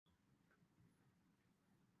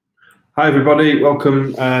Hi everybody,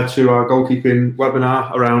 welcome to our goalkeeping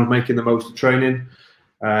webinar around making the most of training.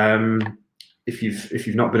 If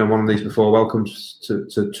you've not been on one of these before, welcome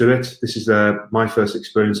to it. This is my first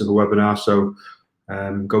experience of a webinar, so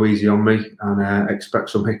go easy on me and expect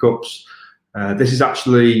some hiccups. This is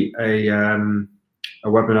actually a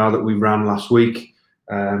webinar that we ran last week.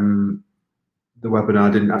 The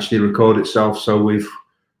webinar didn't actually record itself, so we've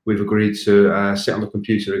agreed to sit on the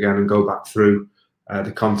computer again and go back through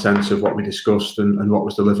the contents of what we discussed and what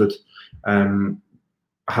was delivered.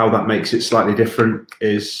 How that makes it slightly different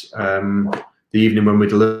is the evening when we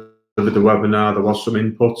delivered the webinar, there was some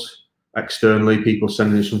input externally, people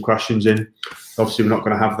sending some questions in. Obviously, we're not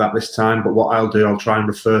going to have that this time, but what I'll do, I'll try and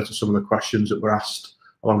refer to some of the questions that were asked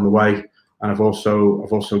along the way. And I've also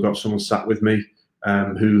got someone sat with me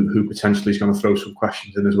who potentially is going to throw some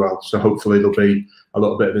questions in as well. So hopefully there'll be a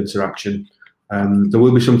little bit of interaction. There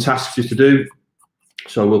will be some tasks for you to do.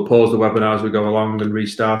 So we'll pause the webinar as we go along and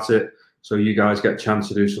restart it, so you guys get a chance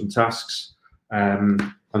to do some tasks, and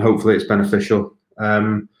hopefully it's beneficial.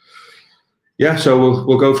 Yeah, so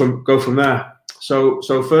we'll go from there. So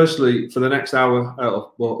firstly, for the next hour,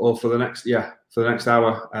 or for the next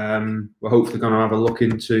hour, we're hopefully going to have a look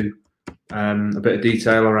into a bit of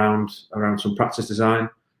detail around some practice design.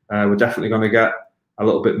 We're definitely going to get a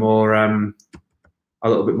little bit more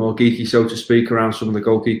geeky, so to speak, around some of the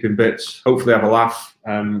goalkeeping bits. Hopefully have a laugh.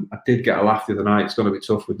 I did get a laugh the other night. It's going to be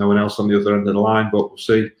tough with no one else on the other end of the line, but we'll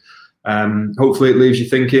see. Hopefully it leaves you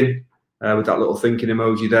thinking with that little thinking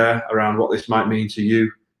emoji there around what this might mean to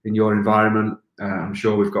you in your environment. I'm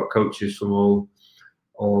sure we've got coaches from all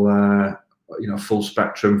full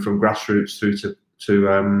spectrum, from grassroots through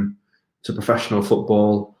to professional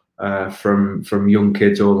football, from young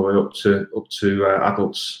kids all the way up to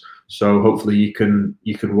adults. So hopefully you can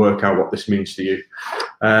work out what this means to you,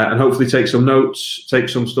 and hopefully take some notes, take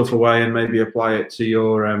some stuff away, and maybe apply it to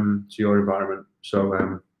your environment.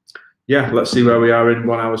 So yeah, let's see where we are in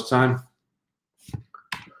 1 hour's time.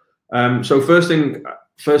 So first thing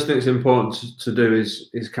that's important to do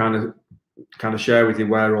is kind of share with you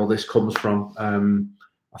where all this comes from.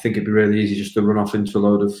 I think it'd be really easy just to run off into a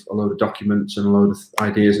load of documents and a load of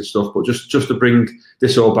ideas and stuff, but just to bring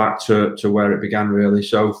this all back to where it began, really.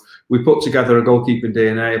 So we put together a goalkeeping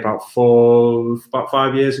DNA about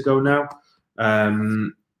 5 years ago now,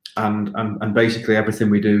 and basically everything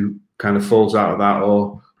we do kind of falls out of that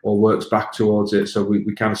or works back towards it. So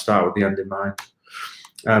we kind of start with the end in mind.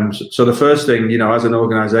 So the first thing, as an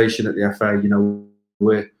organisation at the FA,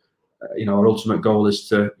 our ultimate goal is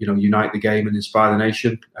to unite the game and inspire the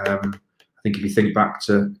nation. I think if you think back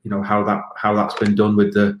to how that's been done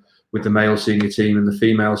with the male senior team and the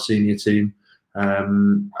female senior team,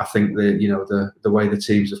 I think the way the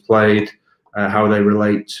teams have played, how they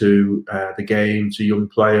relate to the game, to young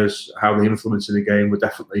players, how they influence in the game, were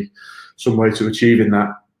definitely some way to achieving that.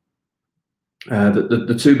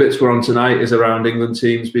 The two bits we're on tonight is around England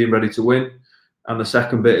teams being ready to win. And the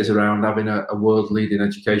second bit is around having a world-leading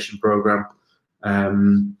education programme.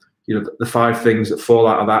 The 5 things that fall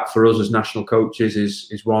out of that for us as national coaches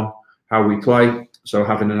is one, how we play. So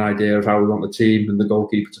having an idea of how we want the team and the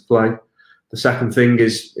goalkeeper to play. The second thing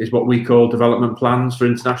is what we call development plans for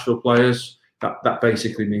international players. That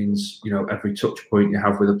basically means every touch point you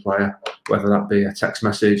have with a player, whether that be a text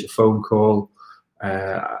message, a phone call,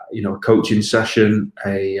 a coaching session,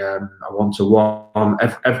 a one-to-one,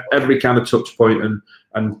 every kind of touch point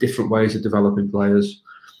and different ways of developing players.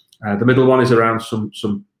 The middle one is around some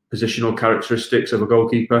positional characteristics of a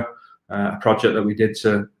goalkeeper, a project that we did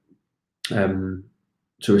to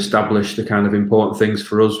establish the kind of important things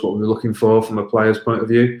for us, what we were looking for from a player's point of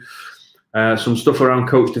view. Some stuff around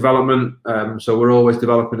coach development. So we're always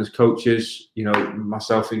developing as coaches,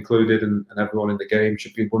 myself included, and everyone in the game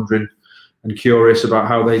should be wondering and curious about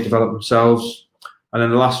how they develop themselves. And then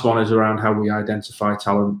the last one is around how we identify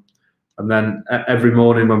talent. And then every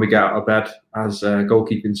morning when we get out of bed as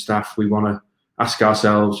goalkeeping staff, we want to ask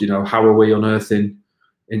ourselves, how are we unearthing,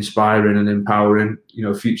 inspiring and empowering,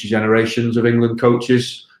 future generations of England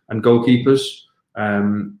coaches and goalkeepers,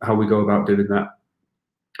 how we go about doing that.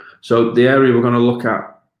 So the area we're going to look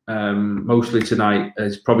at mostly tonight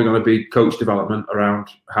is probably going to be coach development, around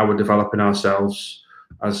how we're developing ourselves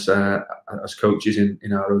as coaches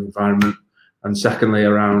in our own environment, and secondly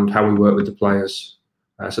around how we work with the players.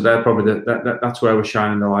 So they're probably that's where we're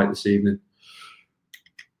shining the light this evening.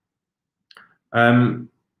 As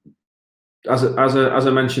I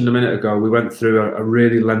mentioned a minute ago, we went through a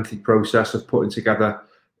really lengthy process of putting together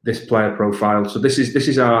this player profile. So this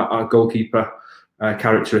is our goalkeeper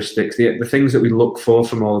characteristics, the things that we look for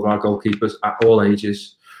from all of our goalkeepers at all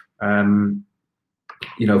ages.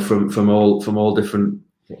 you know, from all different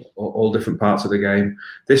parts of the game.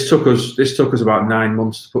 This took us about 9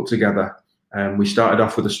 months to put together. We started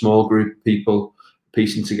off with a small group of people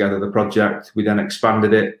piecing together the project. We then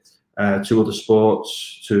expanded it to other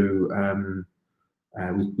sports. We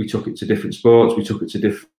took it to different sports. We took it to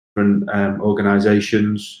different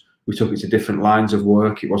organisations. We took it to different lines of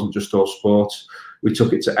work. It wasn't just all sports. We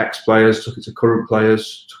took it to ex-players, took it to current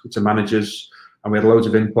players, took it to managers, and we had loads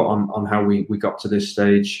of input on how we got to this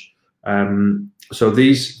stage. So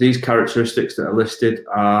these characteristics that are listed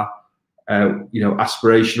are you know,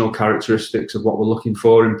 aspirational characteristics of what we're looking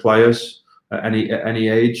for in players at any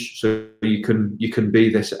age. So you can be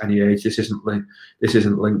this at any age. This isn't linked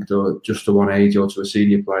just to one age or to a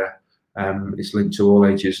senior player. It's linked to all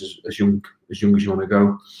ages as young as you want to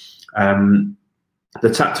go. The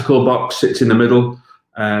tactical box sits in the middle.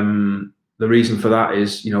 The reason for that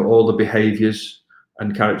is, you know, all the behaviours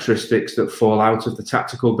and characteristics that fall out of the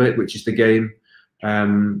tactical bit, which is the game.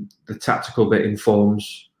 The tactical bit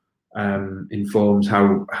informs how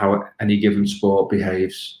any given sport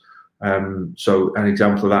behaves. So an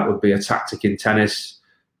example of that would be a tactic in tennis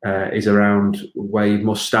is around where you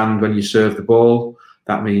must stand when you serve the ball.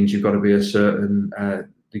 That means you've got to be a certain,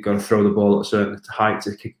 you've got to throw the ball at a certain height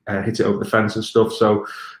to hit it over the fence and stuff. So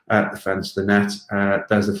the fence, the net,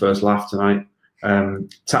 there's the first laugh tonight.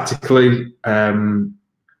 Tactically,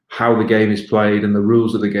 how the game is played and the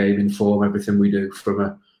rules of the game inform everything we do from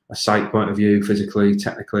a sight point of view, physically,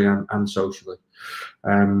 technically, and socially.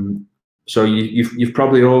 So you've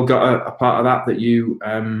probably all got a part of that you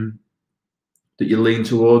lean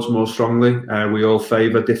towards more strongly. We all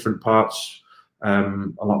favour different parts a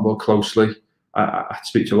lot more closely. I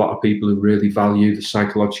speak to a lot of people who really value the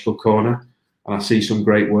psychological corner, and I see some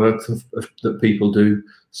great work that people do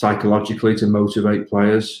psychologically to motivate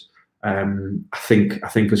players. I think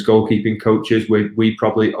as goalkeeping coaches, we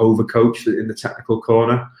probably overcoach in the technical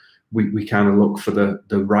corner. We kind of look for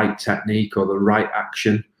the right technique or the right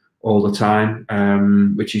action all the time,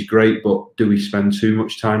 which is great, but do we spend too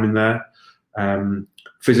much time in there?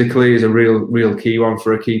 Physically is a real key one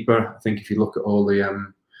for a keeper. I think if you look at all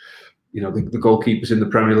the you know, the goalkeepers in the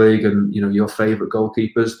Premier League and, you know, your favourite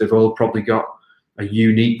goalkeepers, they've all probably got a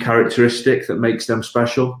unique characteristic that makes them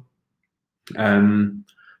special.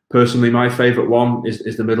 Personally, my favourite one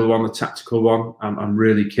is the middle one, the tactical one. I'm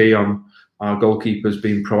really key on our goalkeepers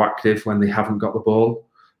being proactive when they haven't got the ball.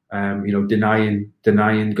 You know,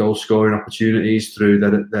 denying goal scoring opportunities through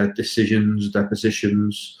their decisions, their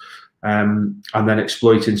positions, and then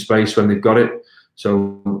exploiting space when they've got it.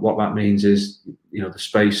 So what that means is, you know, the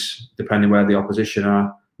space, depending where the opposition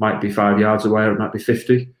are, might be 5 yards away or it might be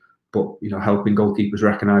 50, but, you know, helping goalkeepers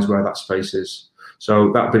recognise where that space is.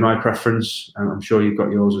 So that would be my preference, and I'm sure you've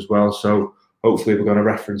got yours as well. So hopefully we're going to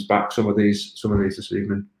reference back some of these this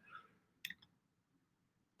evening.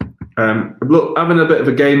 Look, having a bit of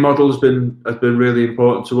a game model has been really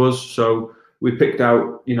important to us. So we picked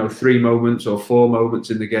out, you know, 3 moments or 4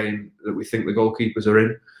 moments in the game that we think the goalkeepers are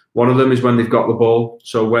in. One of them is when they've got the ball,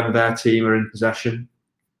 so when their team are in possession.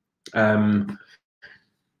 Then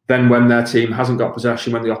when their team hasn't got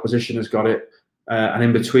possession, when the opposition has got it. And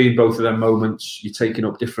in between both of them moments, you're taking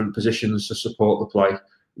up different positions to support the play,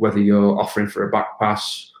 whether you're offering for a back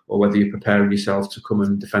pass or whether you're preparing yourself to come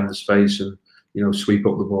and defend the space and, you know, sweep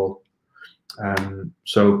up the ball.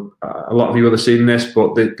 So a lot of you will have seen this,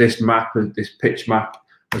 but this pitch map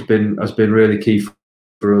has been really key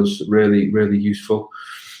for us, really useful.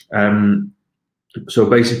 So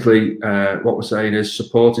basically, what we're saying is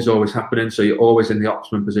support is always happening, so you're always in the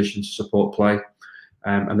optimum position to support play.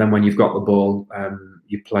 And then when you've got the ball,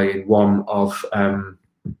 you play in one of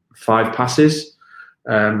 5 passes.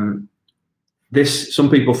 Some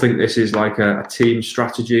people think this is like a team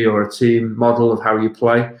strategy or a team model of how you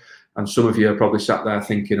play. And some of you are probably sat there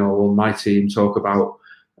thinking, oh, well, my team talk about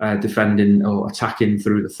defending or attacking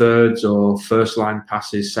through the thirds or first line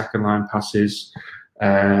passes, second line passes,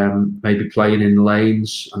 maybe playing in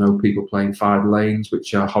lanes. I know people playing 5 lanes,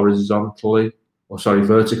 which are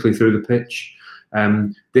vertically through the pitch.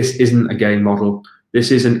 This isn't a game model. This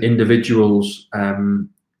isn't individuals,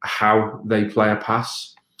 how they play a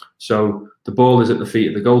pass. So the ball is at the feet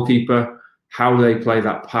of the goalkeeper. How they play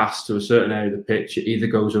that pass to a certain area of the pitch, it either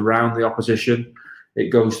goes around the opposition, it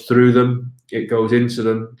goes through them, it goes into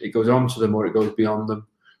them, it goes onto them, or it goes beyond them.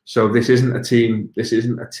 So this isn't a team. This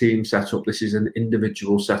isn't a team setup. This is an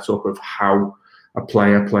individual setup of how a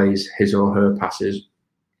player plays his or her passes.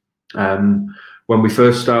 When we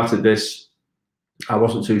first started this, I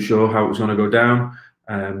wasn't too sure how it was going to go down,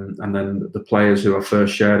 and then the players who I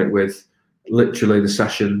first shared it with, literally the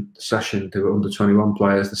session, they were under 21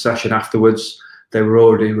 players. The session afterwards, they were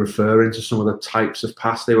already referring to some of the types of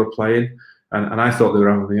pass they were playing, and I thought they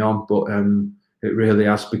were having me on, but it really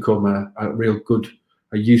has become a real good,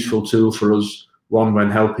 a useful tool for us. One,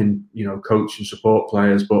 when helping, you know, coach and support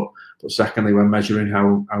players, but secondly, when measuring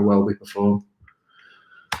how well we perform.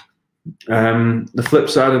 The flip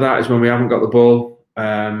side of that is when we haven't got the ball. What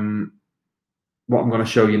I'm going to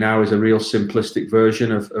show you now is a real simplistic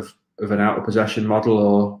version of an out of possession model,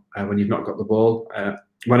 or when you've not got the ball.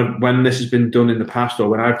 When this has been done in the past, or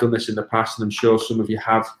when I've done this in the past, and I'm sure some of you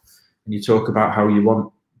have, and you talk about how you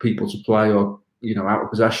want people to play, or, you know, out of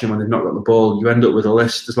possession when they've not got the ball, you end up with a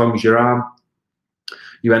list as long as your arm.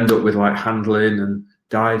 You end up with like handling and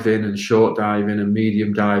diving and short diving and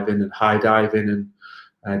medium diving and high diving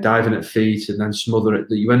and diving at feet and then smother it.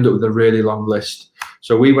 You end up with a really long list.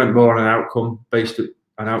 So we went more on an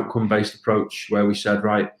outcome-based approach, where we said,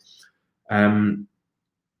 right,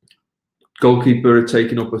 goalkeeper had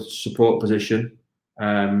taken up a support position,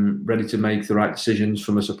 ready to make the right decisions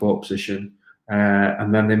from a support position,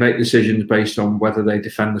 and then they make decisions based on whether they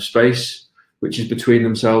defend the space, which is between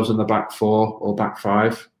themselves and the back four or back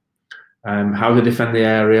five. How they defend the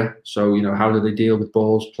area, so, you know, how do they deal with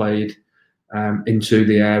balls played into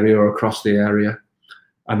the area or across the area,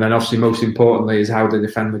 and then obviously most importantly is how they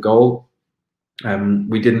defend the goal.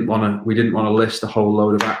 We didn't want to list a whole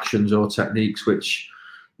load of actions or techniques which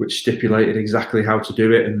stipulated exactly how to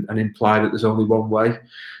do it and imply that there's only one way.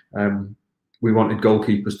 We wanted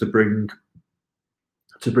goalkeepers to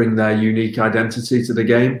bring their unique identity to the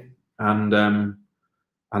game, and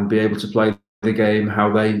be able to play the game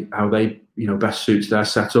how they you know, best suits their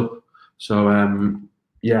setup. So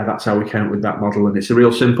yeah, that's how we came up with that model, and it's a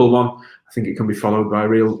real simple one. I think it can be followed by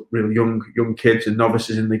real young kids and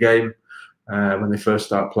novices in the game when they first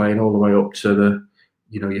start playing, all the way up to the,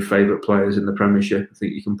 you know, your favourite players in the Premiership. I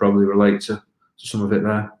think you can probably relate to some of it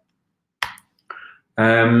there.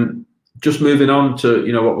 Just moving on to,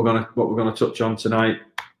 you know, what we're gonna touch on tonight.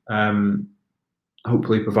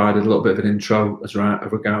 Hopefully provided a little bit of an intro as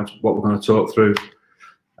regards what we're going to talk through.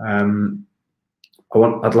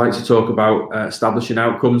 I'd like to talk about establishing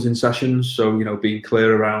outcomes in sessions. So, you know, being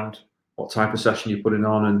clear around what type of session you're putting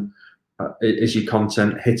on, and is your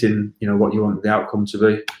content hitting, you know, what you want the outcome to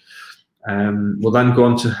be. We'll then go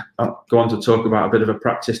on to talk about a bit of a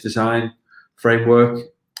practice design framework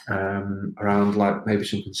around, like, maybe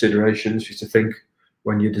some considerations for you to think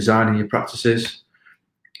when you're designing your practices.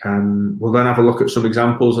 We'll then have a look at some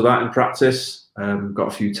examples of that in practice. Got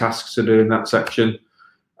a few tasks to do in that section,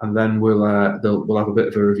 and then we'll have a bit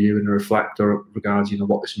of a review and a reflect regards, you know,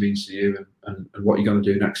 what this means to you and what you're going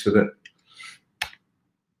to do next with it.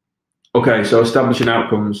 Okay, so establishing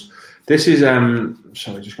outcomes. This is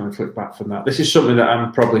sorry, just going to flick back from that. This is something that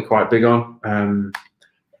I'm probably quite big on.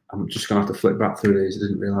 I'm just going to have to flick back through these. I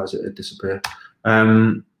didn't realise it had disappeared.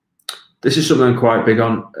 This is something I'm quite big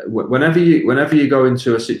on. Whenever you go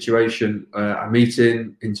into a situation, a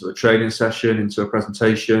meeting, into a training session, into a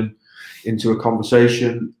presentation, into a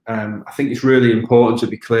conversation, I think it's really important to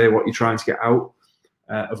be clear what you're trying to get out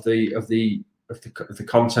of the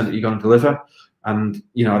content that you're going to deliver. And,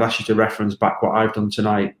 you know, I'd ask you to reference back what I've done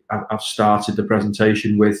tonight. I've started the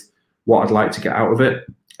presentation with what I'd like to get out of it.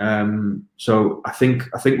 So I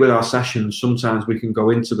think with our sessions, sometimes we can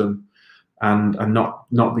go into them and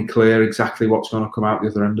not be clear exactly what's going to come out the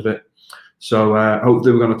other end of it. So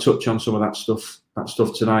hopefully we're going to touch on some of that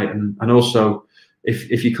stuff tonight, and also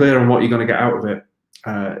if you're clear on what you're going to get out of it,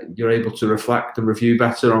 you're able to reflect and review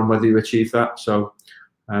better on whether you achieve that. So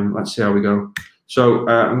let's see how we go. So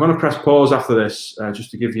I'm going to press pause after this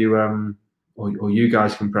just to give you, or you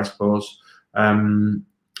guys can press pause. I'm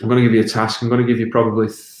going to give you a task. I'm going to give you probably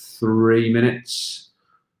 3 minutes.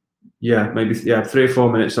 Yeah, maybe 3 or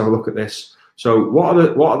 4 minutes to have a look at this. So what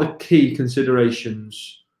are the key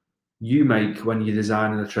considerations you make when you're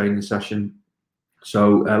designing a training session?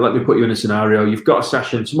 So let me put you in a scenario. You've got a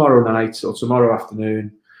session tomorrow night or tomorrow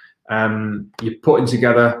afternoon. You're putting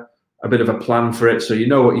together a bit of a plan for it, so you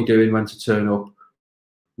know what you're doing, when to turn up.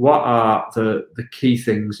 What are the key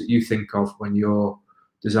things that you think of when you're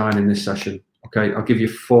designing this session? Okay, I'll give you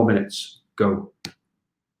 4 minutes. Go.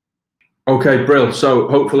 Okay, brill. So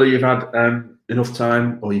hopefully you've had enough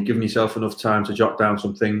time, or you've given yourself enough time to jot down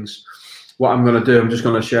some things. What I'm going to do, I'm just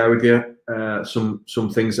going to share with you some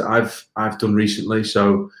things that I've done recently.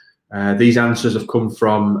 So these answers have come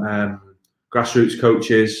from grassroots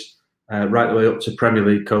coaches right the way up to Premier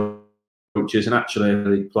League coaches, and actually a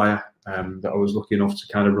league player that I was lucky enough to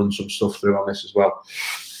kind of run some stuff through on this as well.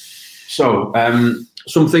 So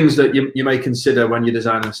some things that you may consider when you're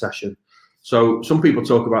designing a session. So some people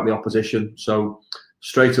talk about the opposition. So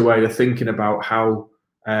straight away they're thinking about how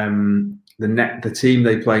the team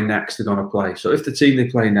they play next are going to play. So if the team they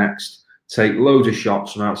play next take loads of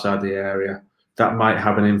shots from outside the area, that might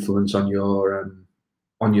have an influence on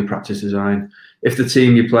your practice design. If the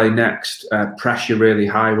team you play next pressure really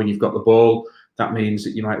high when you've got the ball, that means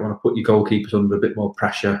that you might want to put your goalkeepers under a bit more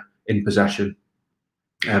pressure in possession.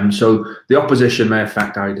 So the opposition may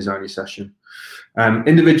affect how you design your session.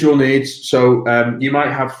 Individual needs. So you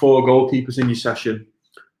might have 4 goalkeepers in your session.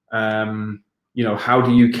 How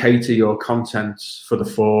do you cater your contents for the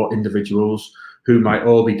 4 individuals who might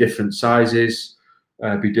all be different sizes,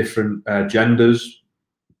 be different genders?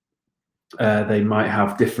 They might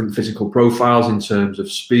have different physical profiles in terms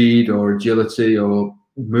of speed or agility or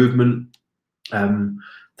movement.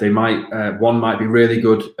 They might one might be really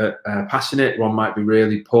good at passing it, one might be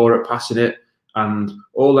really poor at passing it, and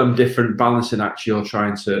all them different balancing acts you're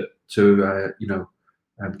trying to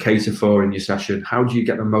cater for in your session. How do you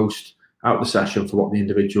get the most out of the session for what the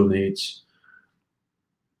individual needs?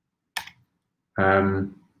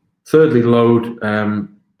 Thirdly, load.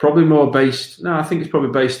 Probably more based. No, I think it's probably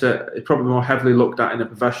based at. It's probably more heavily looked at in a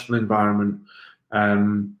professional environment.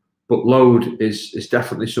 But load is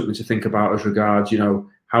definitely something to think about as regards,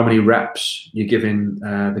 how many reps you're giving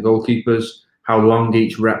the goalkeepers, how long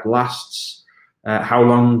each rep lasts, how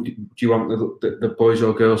long do you want the boys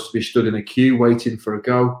or girls to be stood in a queue waiting for a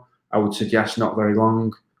go? I would suggest not very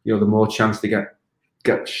long. The more chance to get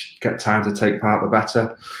time to take part, the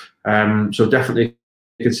better. So definitely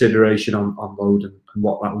consideration on load and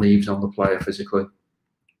what that leaves on the player physically.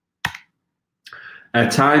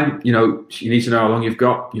 Time, you need to know how long you've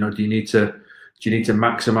got. Do you need to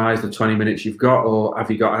maximise the 20 minutes you've got, or have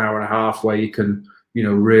you got an hour and a half where you can,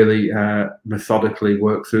 really methodically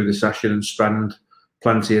work through the session and spend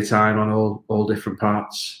plenty of time on all different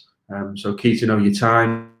parts? So key to know your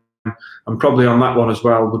time, and probably on that one as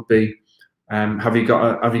well would be, have you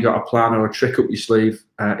got a plan or a trick up your sleeve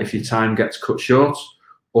if your time gets cut short,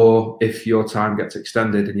 or if your time gets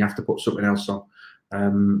extended and you have to put something else on.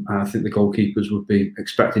 And I think the goalkeepers would be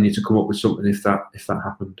expecting you to come up with something if that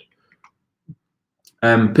happened.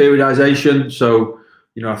 Periodization. So,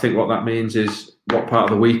 I think what that means is what part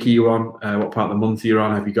of the week are you on, what part of the month you're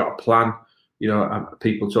on. Have you got a plan?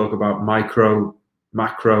 People talk about micro,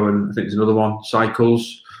 macro, and I think there's another one,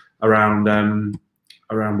 cycles, around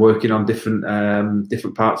working on different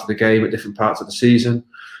parts of the game at different parts of the season.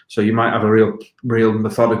 So you might have a real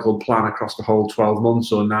methodical plan across the whole 12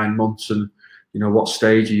 months or 9 months, and what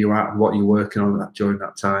stage are you at and what you're working on during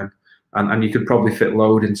that time, and you could probably fit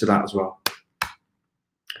load into that as well.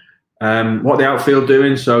 What the outfield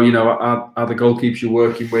doing? So are the goalkeepers you're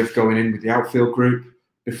working with going in with the outfield group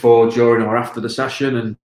before, during, or after the session,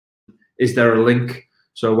 and is there a link?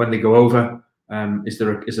 So when they go over, is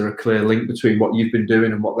there a clear link between what you've been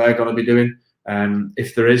doing and what they're going to be doing?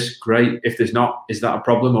 If there is, great. If there's not, is that a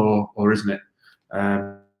problem or isn't it?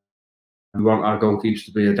 We want our goalkeepers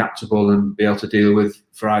to be adaptable and be able to deal with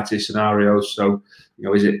a variety of scenarios. So,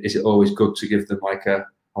 is it always good to give them like a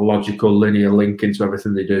logical linear link into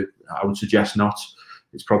everything they do? I would suggest not.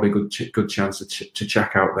 It's probably a good chance to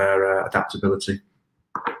check out their adaptability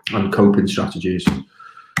and coping strategies.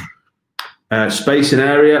 Space and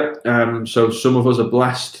area. So some of us are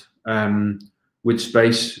blessed with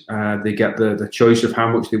space. They get the choice of how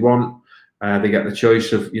much they want. They get the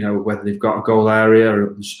choice of whether they've got a goal area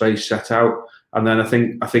or space set out. And then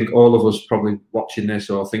I think all of us probably watching this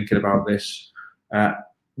or thinking about this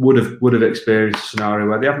would have experienced a scenario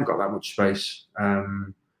where they haven't got that much space.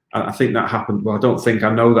 I think that happened. Well, I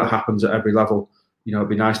know that happens at every level. It'd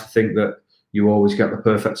be nice to think that you always get the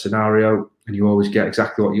perfect scenario and you always get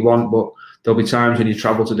exactly what you want, but there'll be times when you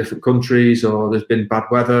travel to different countries, or there's been bad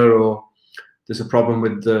weather, or there's a problem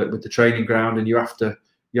with the training ground, and you have to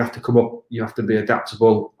come up. You have to be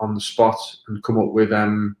adaptable on the spot and come up with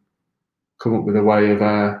a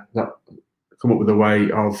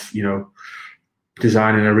way of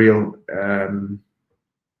designing a real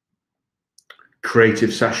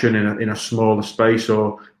creative session in a smaller space,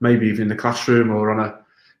 or maybe even in the classroom or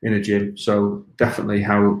in a gym. So definitely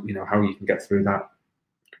how you can get through that.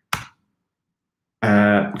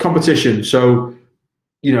 Competition. So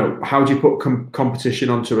how do you put competition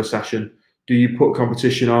onto a session? Do you put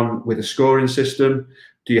competition on with a scoring system?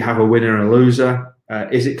 Do you have a winner and a loser?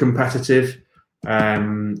 Is it competitive?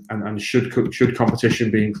 And should competition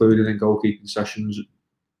be included in goalkeeping sessions?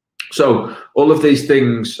 So all of these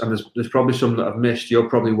things, and there's probably some that I've missed. You're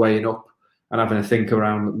probably weighing up and having a think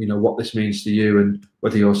around, what this means to you and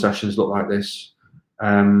whether your sessions look like this.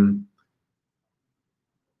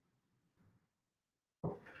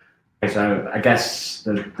 So I guess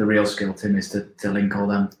the real skill, Tim, is to link all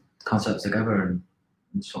them concepts together and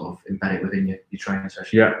and sort of embed it within your training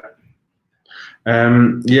session? Yeah.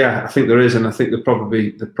 Yeah, I think there is, and I think there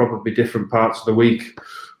probably different parts of the week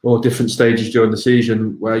or different stages during the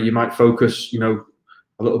season where you might focus,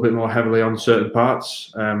 a little bit more heavily on certain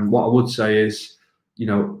parts. What I would say is,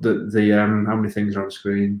 the how many things are on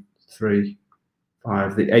screen? 3,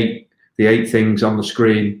 5, the eight things on the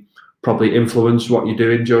screen probably influence what you're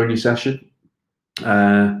doing during your session.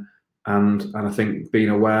 And I think being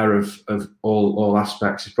aware of all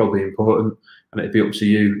aspects is probably important, and it'd be up to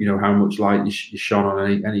you, how much light you shone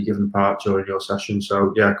on any given part during your session.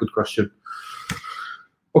 So yeah, good question.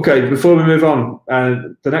 Okay, before we move on,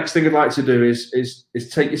 the next thing I'd like to do is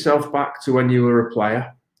take yourself back to when you were a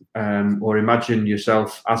player, or imagine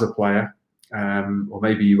yourself as a player, or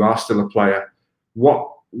maybe you are still a player.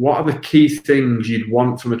 What are the key things you'd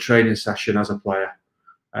want from a training session as a player?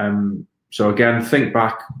 So again, think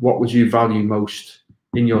back. What would you value most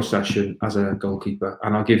in your session as a goalkeeper?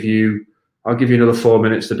 And I'll give you another 4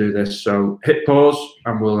 minutes to do this. So hit pause,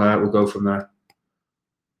 and we'll go from there.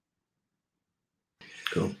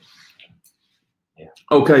 Cool. Yeah.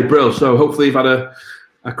 Okay, Brill. So hopefully you've had a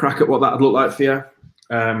crack at what that would look like for you.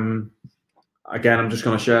 Again, I'm just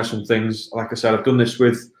going to share some things. Like I said, I've done this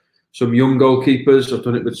with some young goalkeepers. I've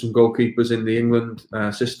done it with some goalkeepers in the England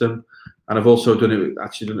system, and I've also done it with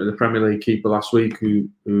the Premier League keeper last week who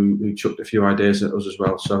chucked a few ideas at us as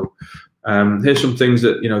well. So here's some things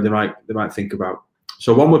that they might think about.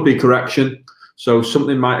 So one would be correction. So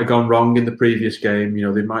something might have gone wrong in the previous game.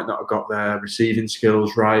 They might not have got their receiving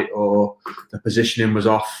skills right, or the positioning was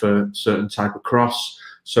off for a certain type of cross.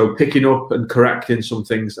 So picking up and correcting some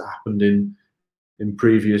things that happened in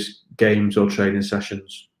previous games or training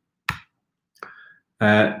sessions.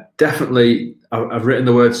 Definitely, I've written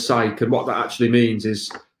the word psych, and what that actually means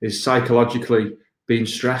is psychologically being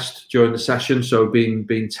stressed during the session. So being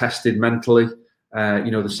tested mentally.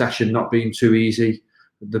 The session not being too easy.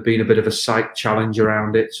 There being a bit of a psych challenge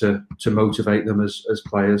around it to motivate them as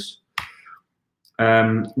players.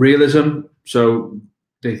 Realism. So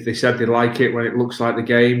they said they like it when it looks like the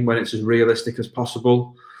game, when it's as realistic as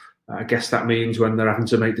possible. I guess that means when they're having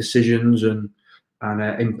to make decisions and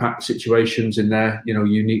impact situations in their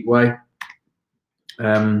unique way.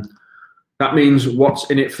 That means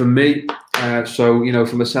what's in it for me. So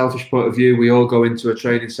from a selfish point of view, we all go into a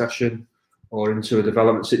training session or into a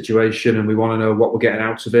development situation, and we want to know what we're getting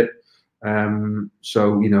out of it.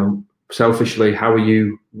 So selfishly, how are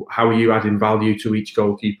you adding value to each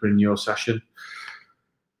goalkeeper in your session?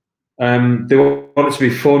 They want it to be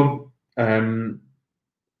fun. I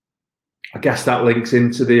guess that links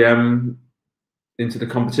into the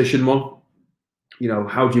competition one.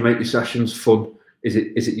 How do you make your sessions fun? Is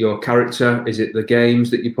it your character? Is it the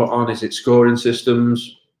games that you put on? Is it scoring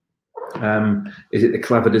systems? Is it the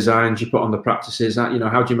clever designs you put on the practices?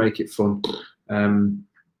 How do you make it fun? I'm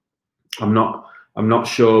not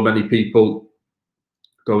sure many people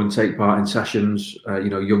go and take part in sessions.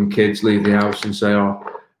 Young kids leave the house and say, "Oh,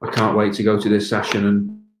 I can't wait to go to this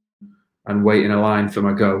session and wait in a line for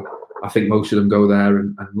my go." I think most of them go there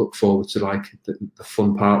and look forward to the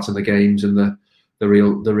fun parts and the games and the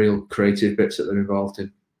real creative bits that they're involved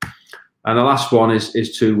in. And the last one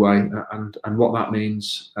is two-way, and what that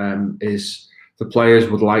means is the players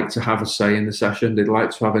would like to have a say in the session. They'd like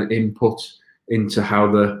to have an input into how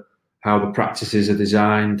the practices are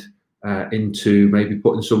designed, into maybe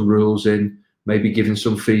putting some rules in, maybe giving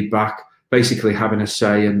some feedback, basically having a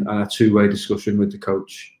say and a two-way discussion with the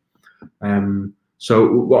coach.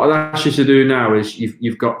 So what I'd ask you to do now is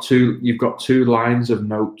you've got two lines of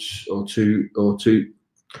notes or two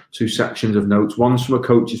sections of notes. One's from a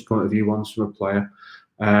coach's point of view, one's from a player.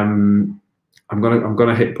 I'm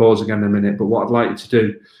gonna hit pause again in a minute, but what I'd like you to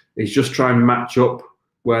do is just try and match up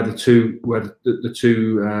where the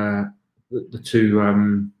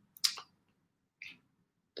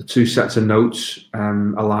two sets of notes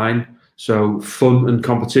align. So fun and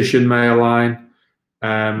competition may align.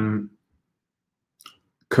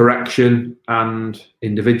 Correction and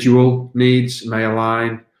individual needs may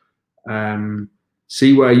align.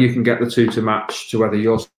 See where you can get the two to match to whether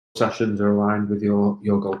your sessions are aligned with your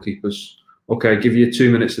goalkeepers. Okay, give you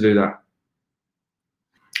 2 minutes to do that.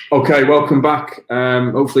 Okay, welcome back.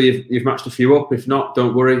 Hopefully you've matched a few up. If not,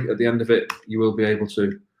 don't worry. At the end of it, you will be able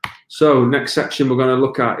to. So next section we're going to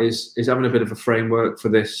look at is having a bit of a framework for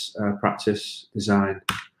this practice design.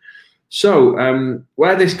 So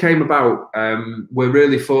where this came about, we're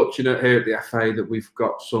really fortunate here at the FA that we've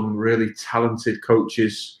got some really talented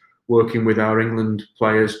coaches working with our England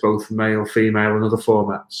players, both male, female, and other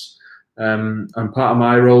formats. And part of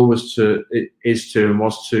my role was to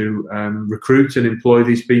recruit and employ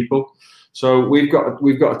these people. So we've got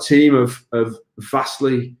a team of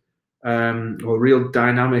vastly or real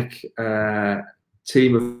dynamic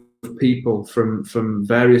team of people from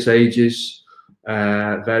various ages,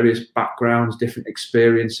 various backgrounds, different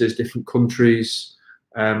experiences, different countries,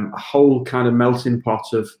 a whole kind of melting pot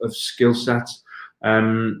of skill set.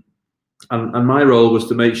 And my role was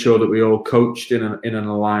to make sure that we all coached in an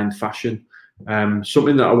aligned fashion.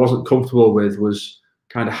 Something that I wasn't comfortable with was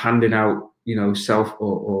kind of handing out, self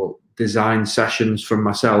or design sessions from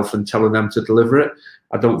myself and telling them to deliver it.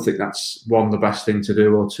 I don't think that's, one, the best thing to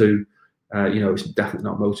do, or two, it's definitely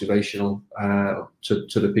not motivational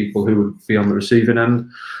to the people who would be on the receiving end.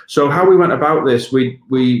 So how we went about this, we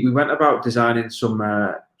went about designing some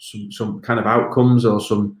kind of outcomes or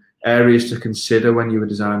some areas to consider when you were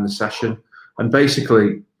designing the session. And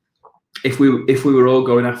basically, if we were all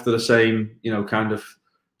going after the same, kind of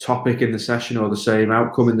topic in the session or the same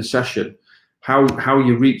outcome in the session, how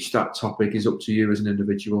you reach that topic is up to you as an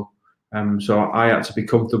individual. So I had to be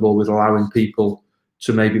comfortable with allowing people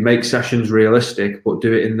to maybe make sessions realistic, but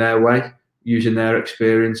do it in their way, using their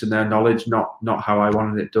experience and their knowledge, not how I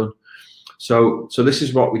wanted it done. So this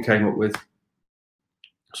is what we came up with.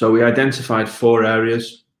 So we identified 4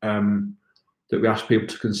 areas that we asked people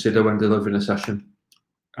to consider when delivering a session.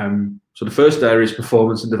 So the first area is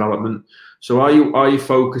performance and development. So are you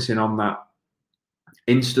focusing on that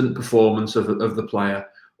instant performance of the player,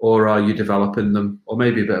 or are you developing them, or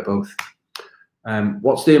maybe a bit of both?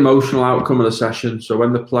 What's the emotional outcome of the session? So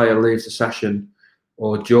when the player leaves the session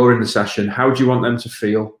or during the session, how do you want them to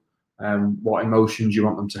feel? What emotions you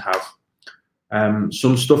want them to have?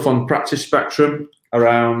 Some stuff on practice spectrum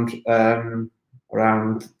around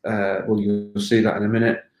well, you'll see that in a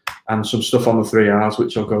minute, and some stuff on the 3 R's,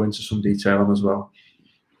 which I'll go into some detail on as well.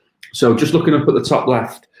 So just looking up at the top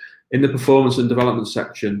left, in the performance and development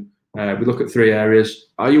section, we look at 3 areas.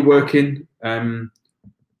 Are you working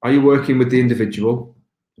with the individual?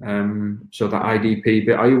 So that IDP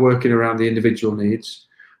bit, are you working around the individual needs?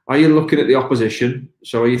 Are you looking at the opposition?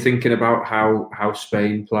 So are you thinking about how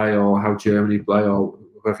Spain play, or how Germany play, or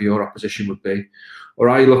whoever your opposition would be? Or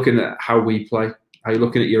are you looking at how we play? Are you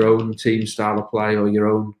looking at your own team style of play, or your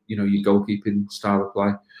own, your goalkeeping style of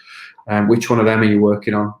play? Which one of them are you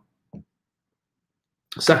working on?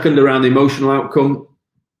 Second, around the emotional outcome,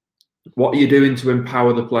 what are you doing to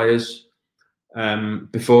empower the players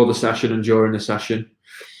before the session and during the session?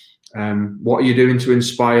 What are you doing to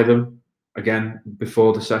inspire them, again,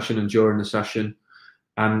 before the session and during the session?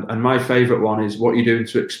 And my favourite one is, what are you doing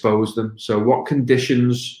to expose them? So what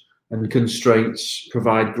conditions and constraints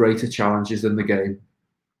provide greater challenges than the game?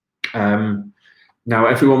 Now,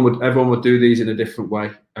 everyone would do these in a different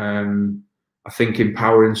way. I think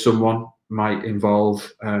empowering someone might involve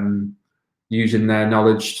using their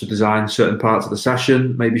knowledge to design certain parts of the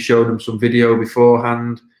session, maybe showing them some video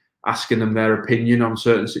beforehand, asking them their opinion on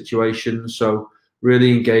certain situations. So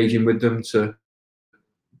really engaging with them to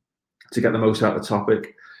get the most out of the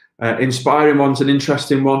topic. Inspiring one's an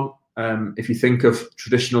interesting one. If you think of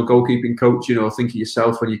traditional goalkeeping coaching, or think of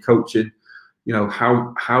yourself when you're coaching,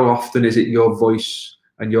 how often is it your voice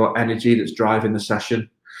and your energy that's driving the session?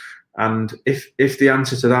 And if the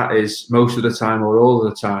answer to that is most of the time or all of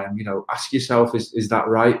the time, ask yourself, is that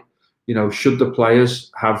right? Should the players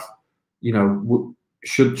have,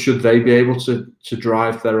 should they be able to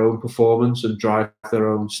drive their own performance and drive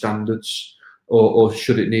their own standards, or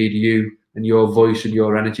should it need you and your voice and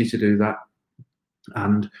your energy to do that?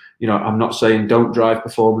 And I'm not saying don't drive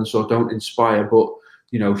performance or don't inspire, but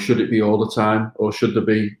should it be all the time, or should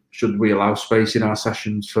we allow space in our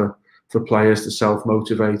sessions for players to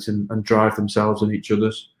self-motivate and drive themselves and each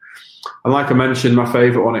other's? And like I mentioned, my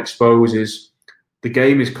favourite one, expose, is the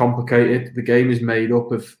game is complicated. The game is made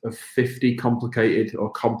up of 50 complicated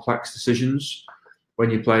or complex decisions.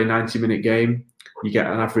 When you play a 90-minute game, you get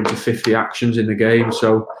an average of 50 actions in the game.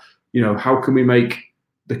 So, how can we make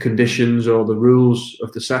the conditions or the rules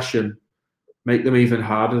of the session, make them even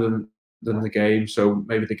harder than the game, so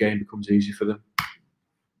maybe the game becomes easy for them?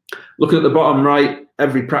 Looking at the bottom right,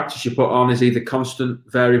 every practice you put on is either constant,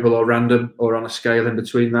 variable, or random, or on a scale in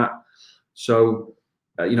between that. So,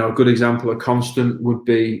 a good example of constant would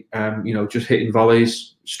be, just hitting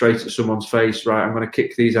volleys straight at someone's face. Right, I'm going to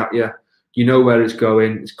kick these at you. You know where it's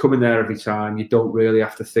going. It's coming there every time. You don't really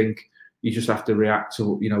have to think. You just have to react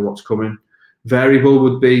to, what's coming. Variable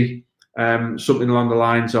would be something along the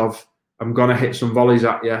lines of, I'm going to hit some volleys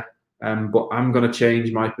at you, but I'm going to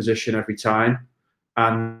change my position every time.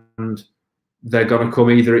 And they're going to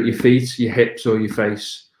come either at your feet, your hips, or your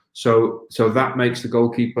face. So that makes the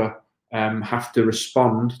goalkeeper have to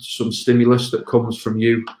respond to some stimulus that comes from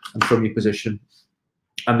you and from your position.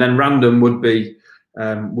 And then random would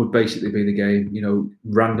basically be the game. You know,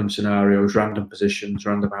 random scenarios, random positions,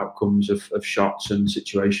 random outcomes of shots and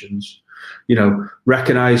situations. You know,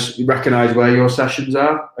 recognize where your sessions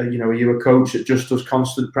are. You know, are you a coach that just does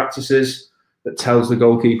constant practices that tells the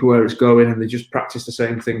goalkeeper where it's going and they just practice the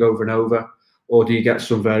same thing over and over? Or do you get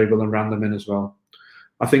some variable and random in as well?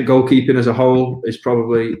 I think goalkeeping as a whole is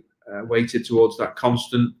probably weighted towards that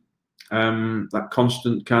constant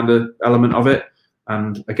kind of element of it.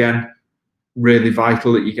 And again, really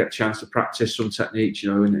vital that you get a chance to practice some techniques,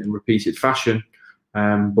 you know, in repeated fashion.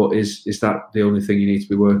 But is that the only thing you need to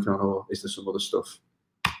be working on, or is there some other stuff?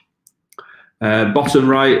 Bottom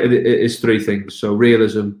right, it is three things. So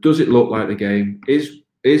realism: does it look like the game?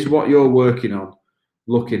 Is what you're working on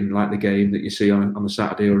looking like the game that you see on a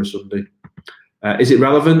Saturday or a Sunday? Is it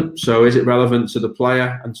relevant? So is it relevant to the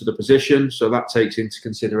player and to the position? So that takes into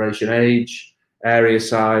consideration age, area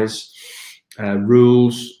size,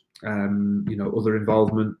 rules, you know, other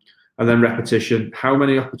involvement, and then repetition. How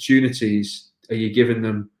many opportunities are you giving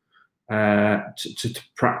them to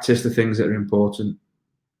practice the things that are important?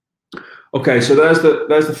 Okay, so there's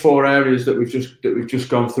the four areas that we've just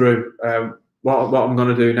gone through. What I'm going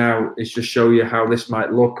to do now is just show you how this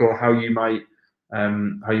might look, or how you might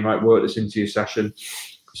work this into your session.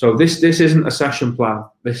 So this isn't a session plan.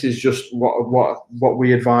 This is just what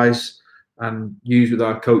we advise and use with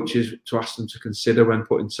our coaches to ask them to consider when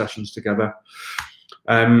putting sessions together.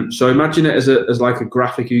 So imagine it as like a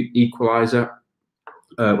graphic equalizer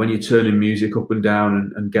when you're turning music up and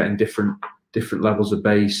down and getting different levels of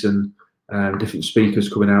bass and different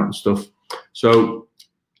speakers coming out and stuff. So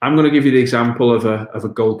I'm going to give you the example of a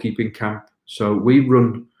goalkeeping camp. So we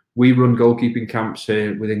run goalkeeping camps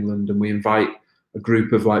here with England, and we invite a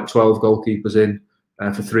group of like 12 goalkeepers in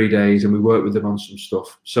for 3 days, and we work with them on some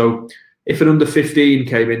stuff. So if an under 15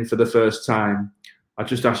 came in for the first time, I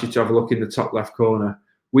just ask you to have a look in the top left corner.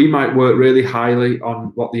 We might work really highly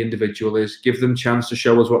on what the individual is, give them a chance to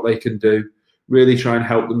show us what they can do, really try and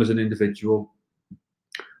help them as an individual.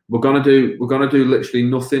 We're gonna do literally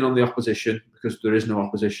nothing on the opposition, because there is no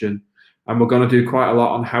opposition, and we're gonna do quite a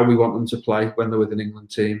lot on how we want them to play when they're with an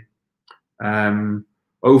England team.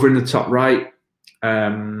 Over in the top right,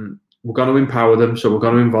 we're going to empower them, so we're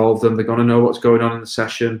going to involve them. They're going to know what's going on in the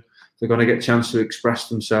session. They're going to get a chance to express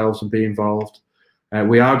themselves and be involved.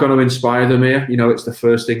 We are going to inspire them here. You know, it's the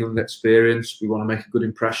first England experience. We want to make a good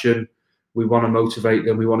impression. We want to motivate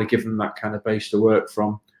them. We want to give them that kind of base to work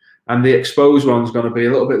from. And the exposed one's going to be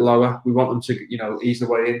a little bit lower. We want them to, you know, ease their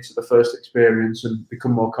way into the first experience and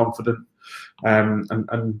become more confident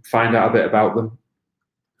and find out a bit about them.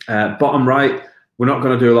 Bottom right, we're not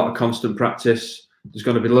going to do a lot of constant practice. There's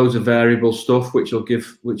going to be loads of variable stuff which will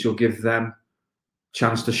give them a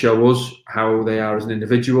chance to show us how they are as an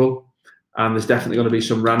individual. And there's definitely going to be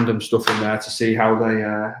some random stuff in there to see how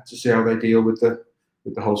they deal with the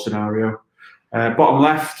whole scenario. Bottom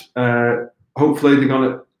left, hopefully they're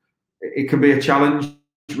going to. It can be a challenge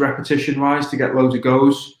repetition-wise to get loads of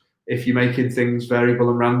goes if you're making things variable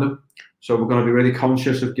and random. So we're going to be really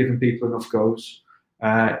conscious of giving people enough goes.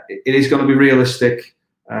 It is going to be realistic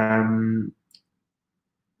to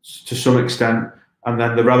some extent, and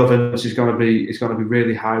then the relevance is going to be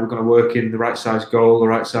really high. We're going to work in the right size goal, the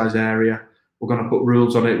right size area. We're going to put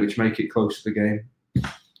rules on it which make it close to the game.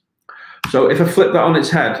 So if I flip that on its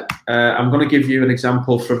head, I'm going to give you an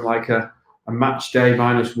example from like a match day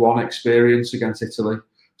 -1 experience against Italy.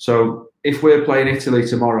 So if we're playing Italy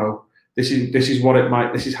tomorrow, this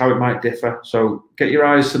is how it might differ. So get your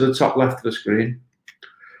eyes to the top left of the screen.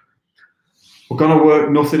 We're going to work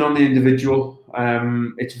nothing on the individual.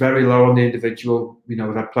 It's very low on the individual. You know,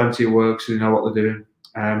 we've had plenty of work, so we know what they're doing.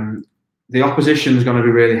 The opposition is going to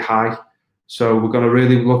be really high. So we're going to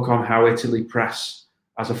really look on how Italy press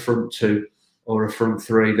as a front two or a front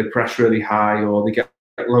three. They press really high, or they get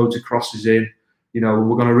loads of crosses in. You know,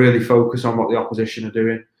 we're going to really focus on what the opposition are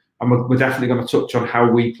doing. And we're definitely going to touch on how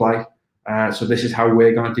we play. So this is how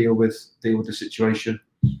we're going to deal with the situation.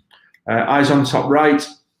 Eyes on top right.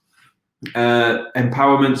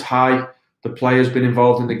 Empowerment's high. The player's been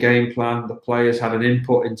involved in the game plan. The player's had an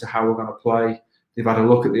input into how we're going to play. They've had a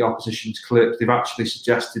look at the opposition's clips. They've actually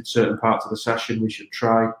suggested certain parts of the session we should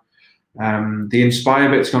try. The inspire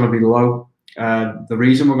bit's going to be low. The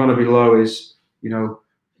reason we're going to be low is, you know,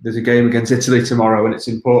 there's a game against Italy tomorrow, and it's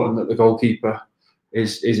important that the goalkeeper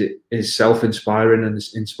is self-inspiring and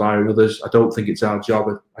is inspiring others. I don't think it's our job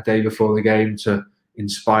a day before the game to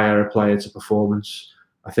inspire a player to performance.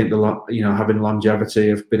 I think having longevity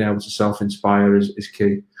of being able to self-inspire is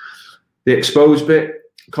key. The exposed bit,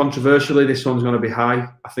 controversially, this one's going to be high.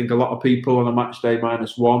 I think a lot of people on a match day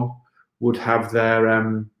 -1 would have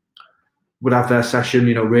their session,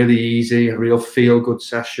 you know, really easy, a real feel-good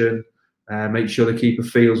session. Make sure the keeper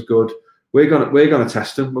feels good. We're gonna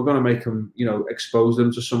test them. We're gonna make them, you know, expose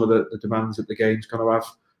them to some of the demands that the game's gonna have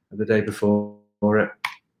the day before it.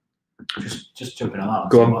 Just jumping on that.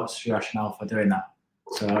 Go on. What's your rationale for doing that?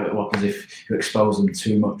 So what happens if you expose them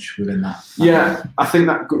too much within that? Yeah, I think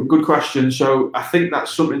that good question. So I think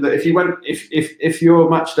that's something that if your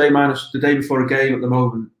match day minus the day before a game at the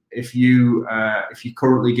moment, if you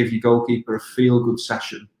currently give your goalkeeper a feel good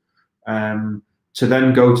session, to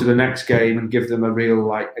then go to the next game and give them a real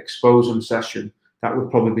like expose them session, that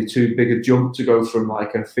would probably be too big a jump to go from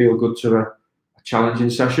like a feel good to a challenging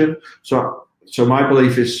session. So my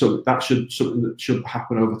belief is that something that should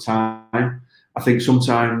happen over time. I think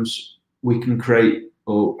sometimes we can create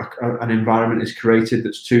an environment is created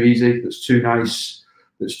that's too easy, that's too nice,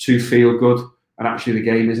 that's too feel good, and actually the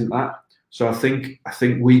game isn't that. So I think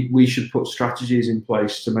we should put strategies in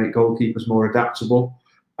place to make goalkeepers more adaptable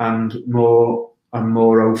and more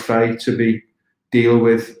au fait to deal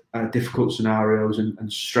with difficult scenarios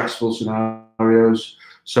and stressful scenarios.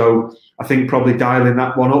 So I think probably dialing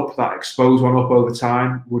that one up, that expose one up over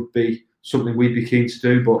time would be something we'd be keen to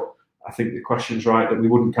do. But I think the question's right that we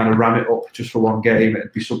wouldn't kind of ram it up just for one game.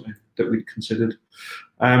 It'd be something that we'd considered.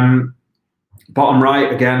 Bottom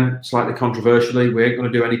right, again, slightly controversially, we ain't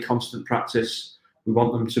going to do any constant practice. We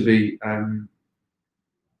want them to be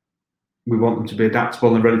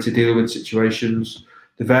adaptable and ready to deal with situations.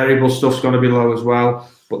 The variable stuff's going to be low as well,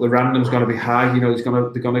 but the random's going to be high. You know, they're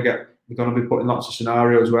going to be put in lots of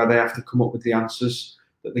scenarios where they have to come up with the answers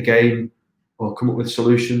that the game, or come up with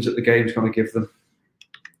solutions that the game's going to give them.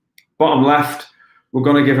 Bottom left, we're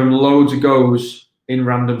going to give them loads of goes in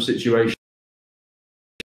random situations.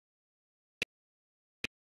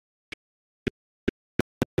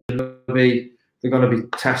 They're going to be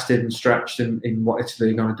tested and stretched in what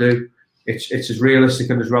they're going to do. It's as realistic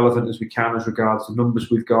and as relevant as we can as regards the numbers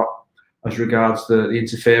we've got, as regards the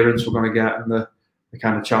interference we're going to get, and the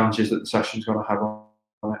kind of challenges that the session's going to have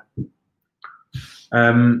on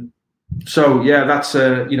it. So yeah, that's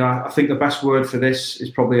you know, I think the best word for this is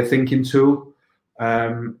probably a thinking tool. I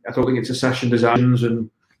don't think it's a session design, and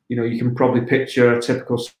you know, you can probably picture a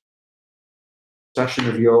typical session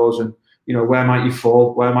of yours, and you know, where might you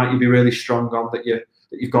fall, where might you be really strong on that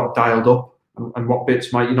you've got dialed up, and what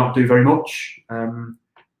bits might you not do very much.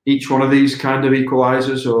 Each one of these kind of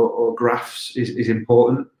equalizers or graphs is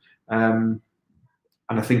important, and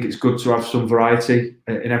I think it's good to have some variety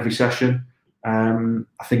in every session.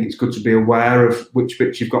 I think it's good to be aware of which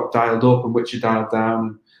bits you've got dialed up and which are dialed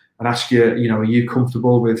down, and ask you know, are you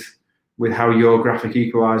comfortable with how your graphic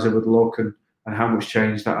equalizer would look, and how much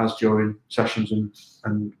change that has during sessions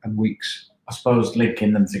and weeks. I suppose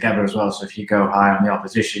linking them together as well. So if you go high on the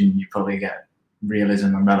opposition, you probably get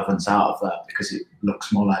realism and relevance out of that, because it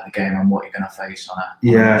looks more like the game and what you're going to face on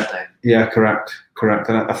a match day. Yeah, correct.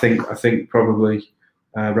 And I think probably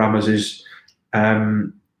Rammers is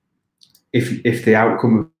if the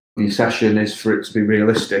outcome of your session is for it to be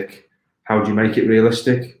realistic, how do you make it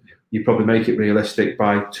realistic? You probably make it realistic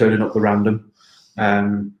by turning up the random,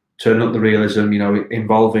 turning up the realism. You know,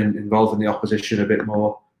 involving the opposition a bit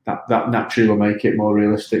more. That naturally will make it more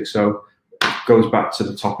realistic. So it goes back to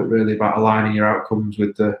the topic really about aligning your outcomes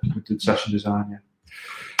with the session design.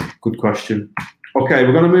 Yeah. Good question. Okay,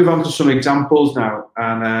 we're going to move on to some examples now,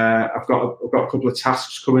 and I've got a couple of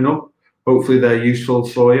tasks coming up. Hopefully they're useful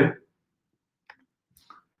for you.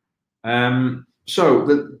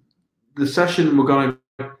 So the session we're going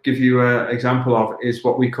to give you an example of is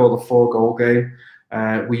what we call the 4-goal game.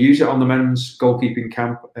 We use it on the men's goalkeeping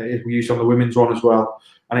camp. We use it on the women's one as well.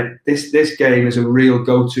 And this game is a real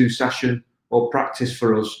go-to session or practice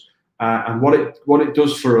for us. And what it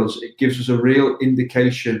does for us, it gives us a real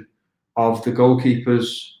indication of the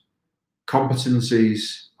goalkeeper's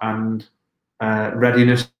competencies and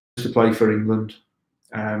readiness to play for England.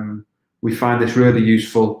 We find this really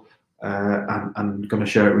useful, and I'm going to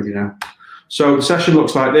share it with you now. So the session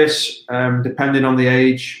looks like this, depending on the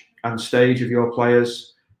age and stage of your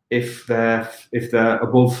players. If they're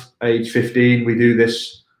above age 15, we do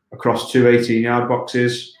this across 2 18-yard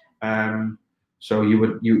boxes. So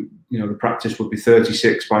you know the practice would be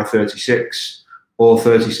 36 by 36 or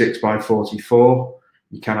 36 by 44.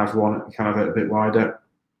 You can have one, you can have it a bit wider.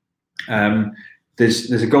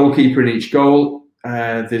 There's a goalkeeper in each goal.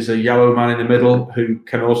 There's a yellow man in the middle who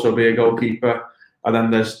can also be a goalkeeper, and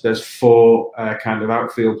then there's 4 kind of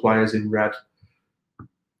outfield players in red.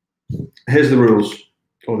 Here's the rules,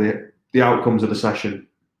 or the outcomes of the session.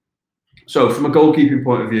 So from a goalkeeping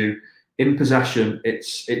point of view, In possession, it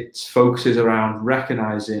focuses around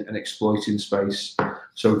recognising and exploiting space.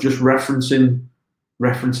 So just referencing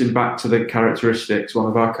back to the characteristics, one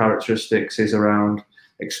of our characteristics is around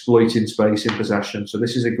exploiting space in possession. So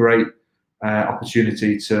this is a great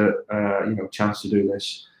opportunity to, chance to do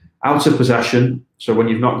this. Out of possession, so when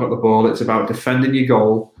you've not got the ball, it's about defending your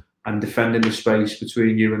goal and defending the space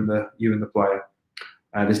between you and the player.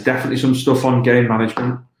 There's definitely some stuff on game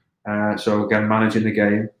management. So again, managing the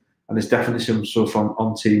game, and there's definitely some stuff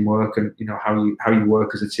on teamwork and how you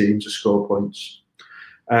work as a team to score points.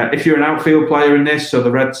 If you're an outfield player in this, so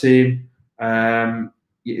the red team,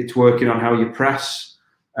 it's working on how you press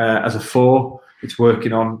as a 4. It's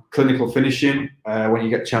working on clinical finishing when you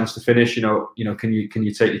get a chance to finish. Can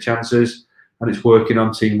you take your chances? And it's working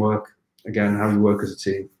on teamwork, again, how you work as a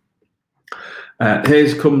team.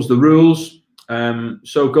 Here comes the rules.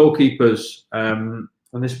 So goalkeepers, and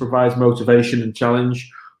this provides motivation and challenge.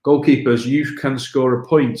 Goalkeepers, you can score a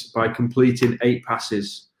point by completing 8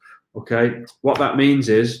 passes. Okay, what that means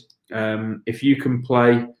is if you can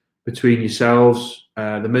play between yourselves,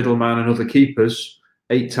 the middleman and other keepers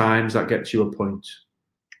 8 times, that gets you a point.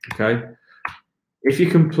 Okay, if you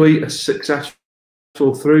complete a successful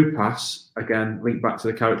through pass, again, link back to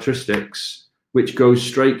the characteristics, which goes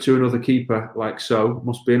straight to another keeper, like so,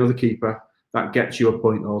 must be another keeper, that gets you a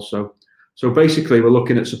point also. So basically, we're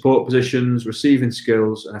looking at support positions, receiving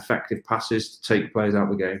skills, and effective passes to take players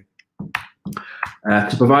out of the game.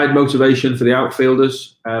 To provide motivation for the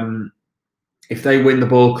outfielders, if they win the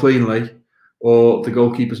ball cleanly, or the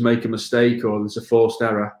goalkeepers make a mistake, or there's a forced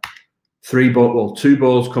error, 2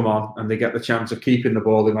 balls come on, and they get the chance of keeping the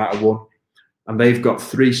ball. They might have won, and they've got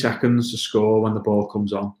 3 seconds to score when the ball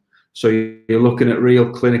comes on. So you're looking at real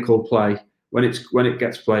clinical play when it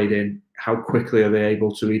gets played in. How quickly are they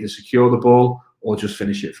able to either secure the ball or just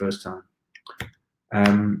finish it first time?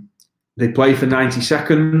 They play for 90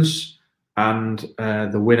 seconds, and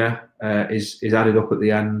the winner is added up at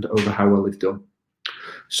the end over how well they've done.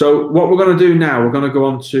 So what we're going to do now, we're going to go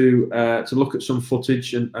on to look at some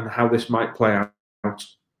footage and how this might play out.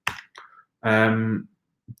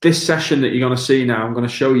 This session that you're going to see now, I'm going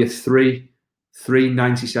to show you three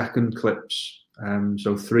 90-second clips.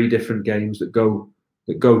 So 3 different games that go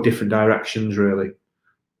different directions, really.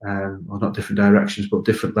 Well, not different directions, but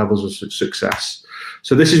different levels of success.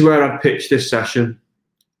 So this is where I'd pitch this session.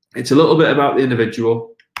 It's a little bit about the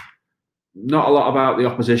individual, not a lot about the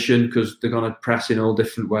opposition, because they're going to press in all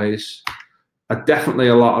different ways. Definitely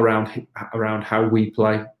a lot around how we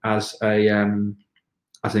play as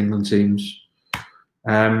England teams.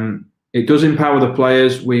 It does empower the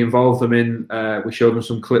players. We involve them in. We showed them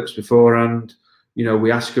some clips beforehand.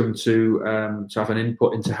 We ask them to have an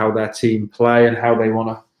input into how their team play and how they want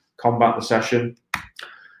to combat the session.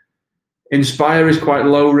 Inspire is quite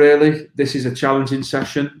low, really. This is a challenging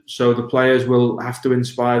session, so the players will have to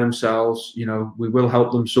inspire themselves. We will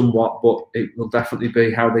help them somewhat, but it will definitely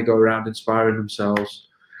be how they go around inspiring themselves.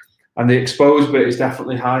 And the exposed bit is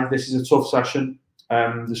definitely high. This is a tough session.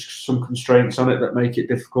 There's some constraints on it that make it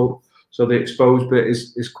difficult. So the exposed bit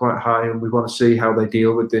is quite high, and we want to see how they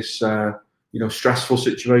deal with this stressful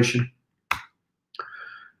situation.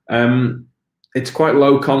 It's quite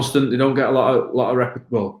low constant. They don't get a lot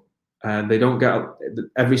of they don't get.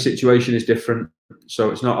 Every situation is different, so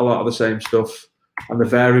it's not a lot of the same stuff. And the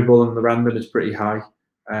variable and the random is pretty high.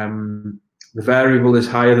 The variable is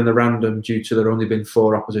higher than the random due to there only been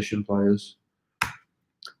 4 opposition players.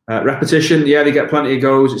 Repetition, yeah, they get plenty of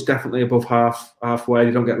goes. It's definitely above halfway.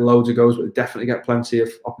 They don't get loads of goes, but they definitely get plenty of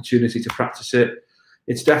opportunity to practice it.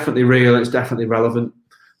 It's definitely real. It's definitely relevant.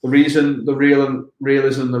 The reason the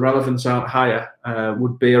realism, the relevance aren't higher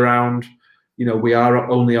would be around, we are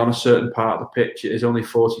only on a certain part of the pitch. It is only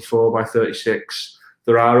 44 by 36.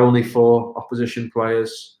 There are only 4 opposition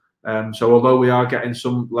players. So although we are getting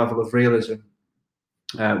some level of realism,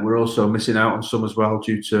 we're also missing out on some as well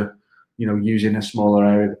due to, using a smaller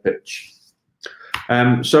area of the pitch.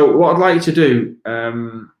 So what I'd like you to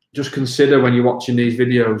do, just consider when you're watching these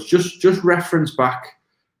videos, just reference back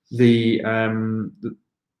the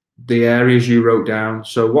areas you wrote down.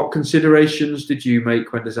 So what considerations did you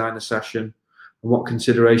make when designing a session, and what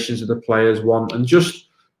considerations do the players want? And just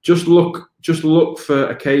look for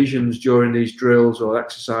occasions during these drills or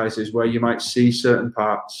exercises where you might see certain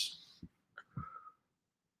parts.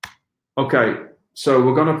 Okay, so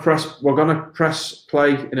we're gonna press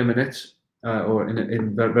play in a minute, or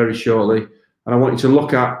in very shortly, and I want you to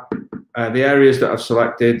look at the areas that I've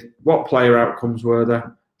selected. What player outcomes were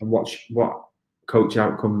there, and what coach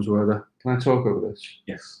outcomes were there? Can I talk over this?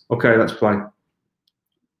 Yes. Okay, let's play.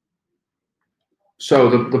 So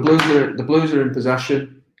the Blues are in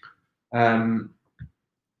possession. and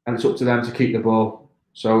it's up to them to keep the ball.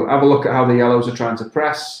 So have a look at how the yellows are trying to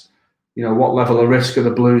press. You know, what level of risk are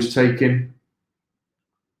the blues taking?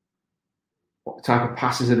 What type of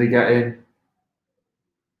passes are they getting?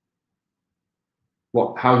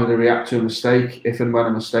 How do they react to a mistake if and when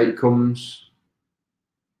a mistake comes?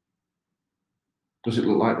 Does it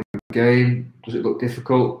look like the game? Does it look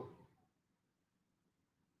difficult?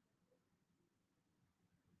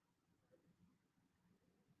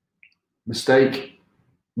 Mistake,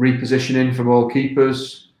 repositioning from all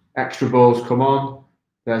keepers, extra balls come on,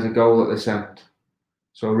 there's a goal at this end.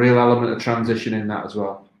 So a real element of transition in that as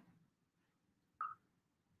well.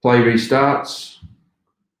 Play restarts.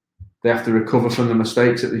 They have to recover from the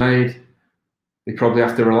mistakes that they made. They probably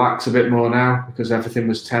have to relax a bit more now because everything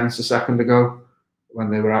was tense a second ago when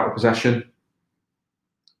they were out of possession.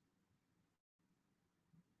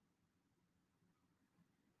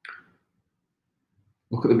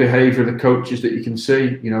 Look at the behaviour of the coaches that you can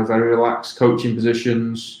see, you know, very relaxed coaching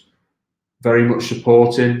positions, very much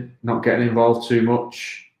supporting, not getting involved too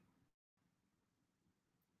much.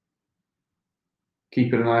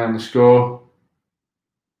 Keeping an eye on the score.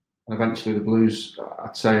 And eventually the Blues,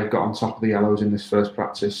 I'd say, have got on top of the Yellows in this first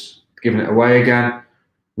practice. Giving it away again.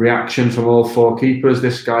 Reaction from all four keepers.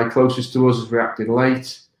 This guy closest to us has reacted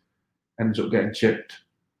late. Ends up getting chipped.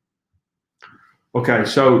 Okay,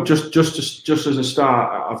 so just as a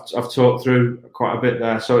start, I've talked through quite a bit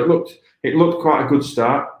there. So it looked quite a good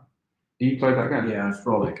start. Do you play that again? Yeah, I'll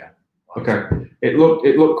roll it again. Okay, it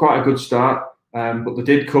looked quite a good start, but there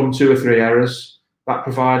did come 2 or 3 errors that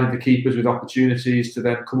provided the keepers with opportunities to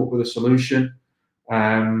then come up with a solution.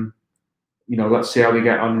 You know, let's see how we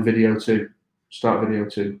get on in video 2. Start video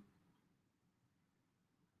 2.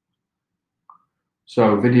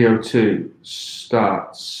 So video 2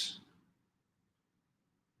 starts.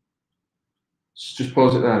 Just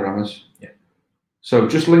pause it there, Rammers. Yeah. So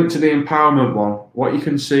just link to the empowerment one. What you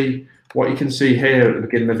can see here at the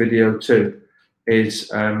beginning of video 2 is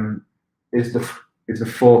the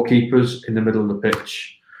 4 keepers in the middle of the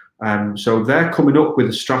pitch. So they're coming up with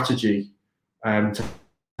a strategy to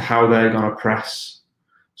how they're going to press.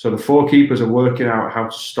 So the 4 keepers are working out how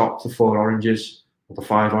to stop the 4 oranges or the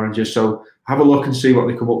 5 oranges. So have a look and see what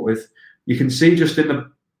they come up with. You can see just in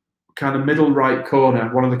the kind of middle right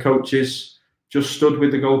corner, one of the coaches just stood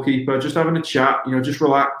with the goalkeeper, just having a chat, you know, just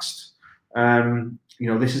relaxed. You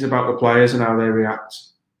know, this is about the players and how they react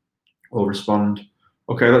or respond.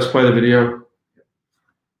 Okay, let's play the video.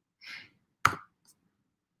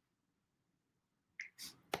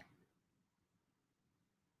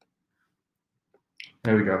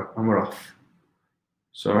 There we go, and we're off.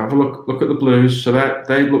 So have a look at the Blues. So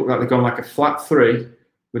they look like they're going like a flat 3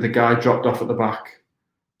 with a guy dropped off at the back.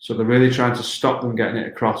 So they're really trying to stop them getting it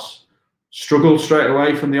across. Struggle straight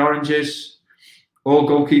away from the oranges. All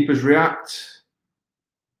goalkeepers react.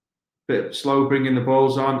 Bit slow bringing the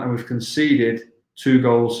balls on, and we've conceded 2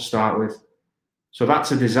 goals to start with. So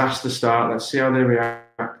that's a disaster start. Let's see how they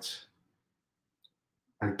react.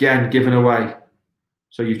 Again, given away.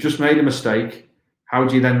 So you've just made a mistake. How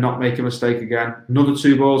do you then not make a mistake again? Another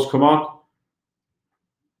 2 balls come on.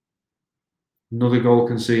 Another goal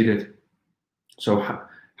conceded. So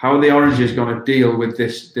how are the Oranges going to deal with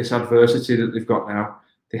this adversity that they've got now?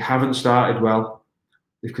 They haven't started well.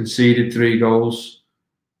 They've conceded 3 goals.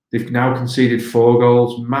 They've now conceded 4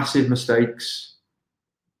 goals. Massive mistakes.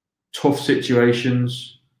 Tough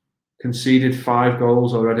situations. Conceded 5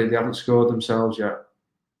 goals already. They haven't scored themselves yet.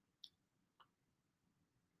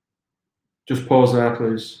 Just pause there,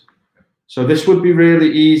 please. So this would be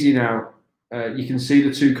really easy now. You can see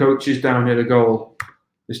the 2 coaches down near the goal.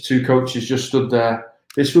 There's 2 coaches just stood there.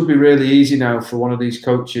 This would be really easy now for one of these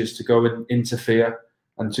coaches to go and interfere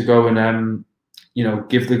and to go and you know,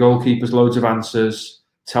 give the goalkeepers loads of answers,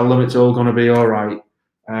 tell them it's all going to be all right,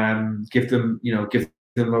 give them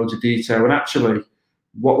loads of detail. And actually,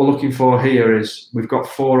 what we're looking for here is we've got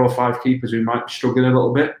 4 or 5 keepers who might be struggling a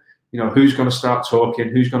little bit. You know, who's going to start talking?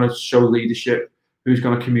 Who's going to show leadership? Who's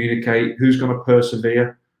going to communicate? Who's going to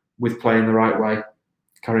persevere with playing the right way?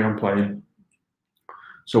 Carry on playing.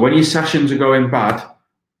 So when your sessions are going bad,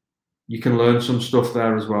 you can learn some stuff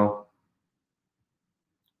there as well.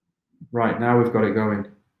 Right, now we've got it going.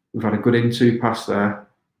 We've had a good into pass there.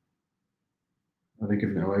 Are they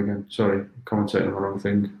giving it away again? Sorry, commentating on the wrong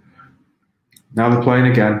thing. Now they're playing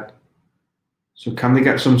again. So can they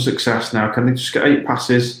get some success now? Can they just get 8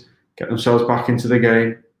 passes, get themselves back into the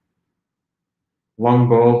game? Long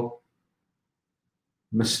ball.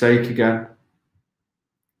 Mistake again.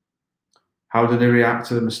 How do they react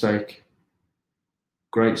to the mistake?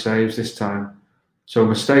 Great saves this time. So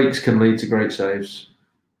mistakes can lead to great saves.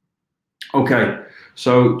 Okay,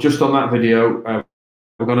 so just on that video,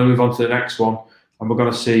 we're going to move on to the next one, and we're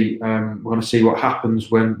going to see what happens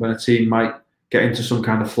when a team might get into some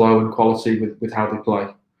kind of flow and quality with how they play.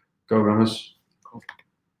 Go, runners.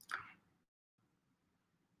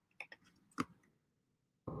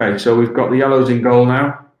 Okay, so we've got the yellows in goal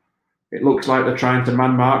now. It looks like they're trying to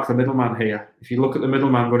man mark the middleman here. If you look at the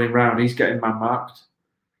middleman running round, he's getting man marked.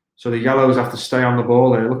 So the yellows have to stay on the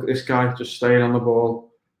ball here. Look at this guy just staying on the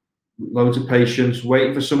ball. Loads of patience,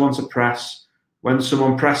 waiting for someone to press. When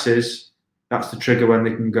someone presses, that's the trigger when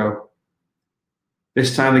they can go.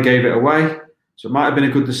 This time they gave it away, so it might have been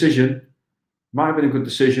a good decision. Might have been a good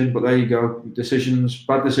decision, but there you go. Bad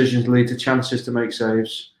decisions lead to chances to make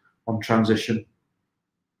saves on transition.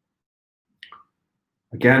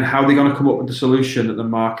 Again, how are they going to come up with the solution at the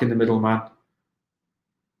marking the middleman?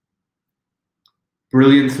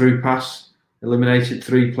 Brilliant through pass, eliminated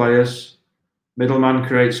 3 players. Middleman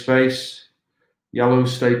creates space.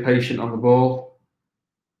 Yellows stay patient on the ball.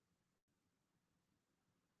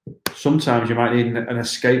 Sometimes you might need an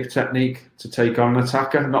escape technique to take on an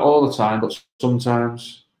attacker. Not all the time, but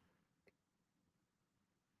sometimes.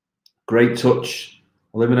 Great touch,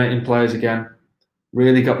 eliminating players again.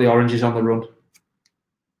 Really got the oranges on the run.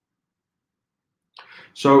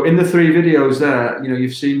 So in the 3 videos there,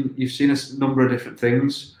 you've seen a number of different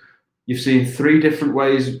things. You've seen 3 different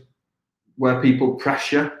ways where people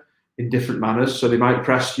pressure in different manners. So they might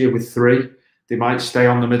press you with 3. They might stay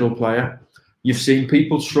on the middle player. You've seen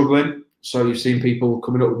people struggling. So you've seen people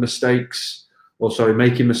coming up with mistakes,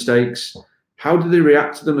 making mistakes. How do they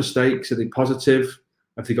react to the mistakes? Are they positive?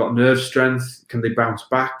 Have they got nerve strength? Can they bounce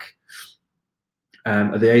back?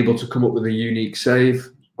 Are they able to come up with a unique save?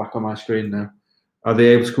 Back on my screen now. Are they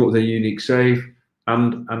able to come up with a unique save?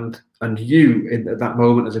 And you, at that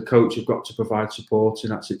moment as a coach, have got to provide support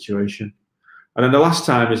in that situation. And then the last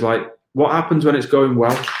time is like, what happens when it's going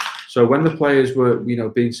well? So when the players were,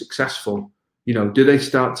 being successful, do they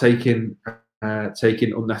start taking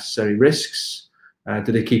unnecessary risks?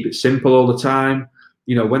 Do they keep it simple all the time?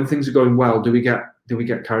 When things are going well, do we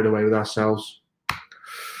get carried away with ourselves?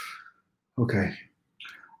 Okay.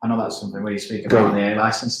 I know that's something where you speak about the A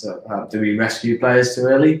license. Do we rescue players too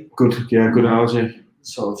early? Good analogy.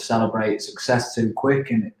 Sort of celebrate success too quick,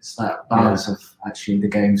 and it's that balance of actually the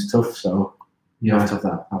game's tough, so you have to have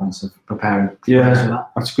that balance of preparing. Yeah,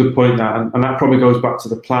 that's a good point. And that probably goes back to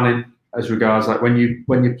the planning as regards like when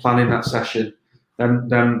you're planning that session,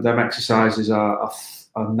 them exercises are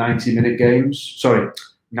 90-minute games. Sorry,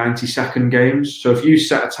 90-second games. So if you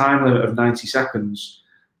set a time limit of 90 seconds.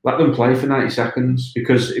 Let them play for 90 seconds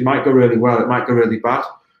because it might go really well, it might go really bad.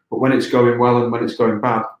 But when it's going well and when it's going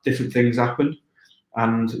bad, different things happen.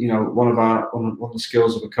 And one of the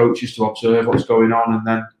skills of a coach is to observe what's going on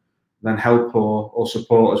and then help or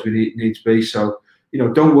support as we need to be. So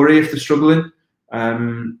don't worry if they're struggling.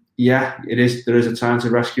 Yeah, there is a time to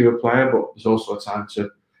rescue a player, but there's also a time to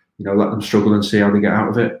let them struggle and see how they get out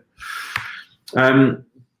of it.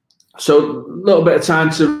 So a little bit of time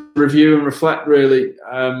to review and reflect, really.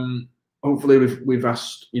 Hopefully we've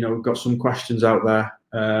asked, we've got some questions out there.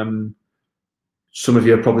 Some of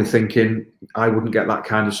you are probably thinking, I wouldn't get that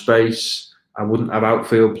kind of space. I wouldn't have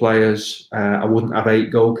outfield players. I wouldn't have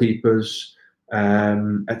 8 goalkeepers,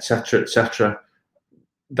 etc., etc.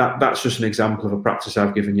 That's just an example of a practice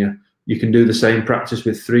I've given you. You can do the same practice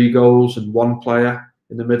with 3 goals and 1 player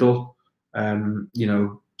in the middle.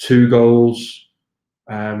 2 goals.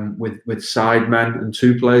 With side men and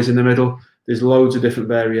 2 players in the middle. There's loads of different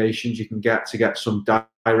variations you can get to get some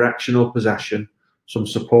directional possession, some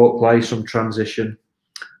support play, some transition.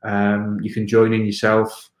 You can join in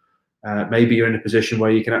yourself. Maybe you're in a position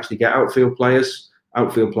where you can actually get outfield players.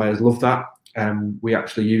 Outfield players love that. We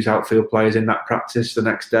actually use outfield players in that practice the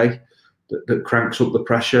next day. That cranks up the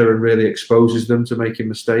pressure and really exposes them to making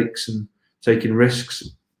mistakes and taking risks.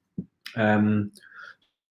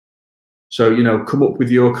 So, come up with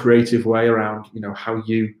your creative way around, how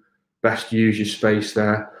you best use your space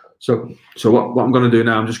there. So what I'm going to do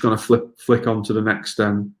now, I'm just going to flick on to the next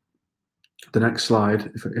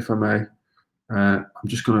slide, if I may. I'm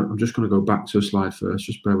just going to go back to a slide first.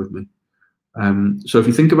 Just bear with me. So if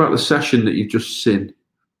you think about the session that you've just seen,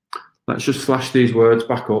 let's just flash these words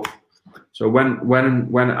back up. So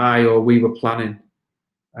when I or we were planning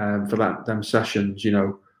for them sessions,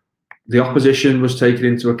 the opposition was taken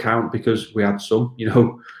into account because we had some.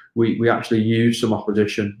 We actually used some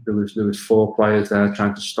opposition. There was 4 players there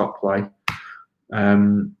trying to stop play.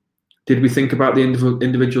 Did we think about the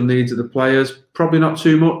individual needs of the players? Probably not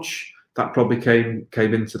too much. That probably came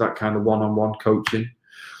into that kind of one-on-one coaching.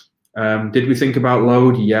 Did we think about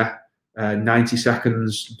load? Yeah. 90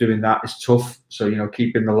 seconds doing that is tough. So, you know,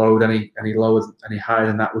 keeping the load any lower, any higher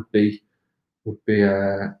than that would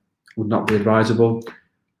not be advisable.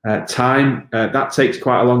 Time, that takes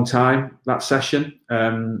quite a long time, that session.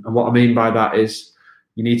 And what I mean by that is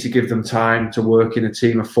you need to give them time to work in a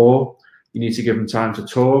team of 4. You need to give them time to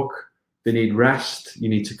talk. They need rest. You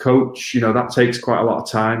need to coach. You know, that takes quite a lot of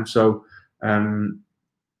time. So,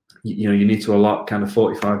 you know, you need to allot kind of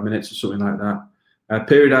 45 minutes or something like that.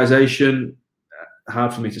 Periodization,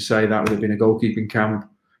 hard for me to say. That would have been a goalkeeping camp.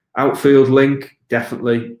 Outfield link,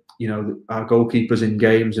 definitely. You know, our goalkeepers in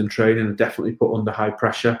games and training are definitely put under high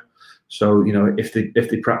pressure. So, you know, if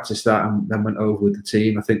they practiced that and then went over with the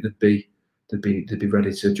team, I think they'd be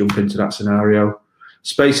ready to jump into that scenario.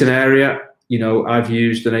 Space and area, you know, I've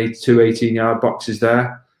used two 18-yard boxes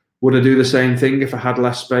there. Would I do the same thing if I had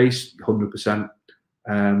less space? 100%.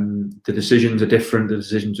 The decisions are different. The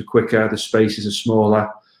decisions are quicker. The spaces are smaller.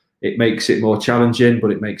 It makes it more challenging,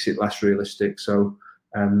 but it makes it less realistic. So,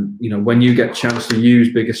 you know, when you get a chance to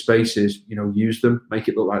use bigger spaces, you know, use them, make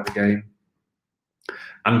it look like the game.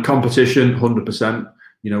 And competition, 100%.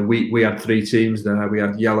 You know, we had 3 teams there. We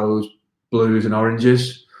had yellows, blues, and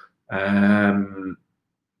oranges.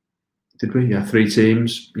 Did we? Yeah, 3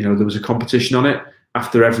 teams. You know, there was a competition on it.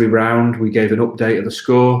 After every round, we gave an update of the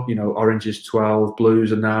score. You know, oranges 12,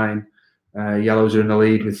 blues are 9, yellows are in the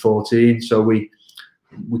lead with 14. So we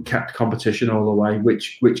kept competition all the way,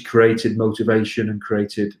 which created motivation and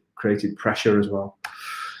created pressure as well.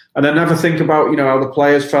 And then never think about, you know, how the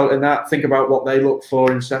players felt in that. Think about what they look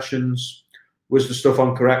for in sessions. Was the stuff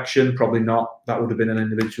on correction? Probably not. That would have been an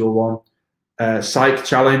individual one. Psych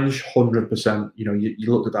challenge, 100%. You know, you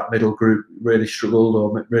looked at that middle group, really struggled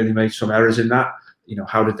or really made some errors in that. You know,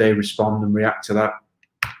 how did they respond and react to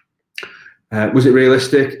that? Was it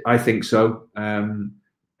realistic? I think so.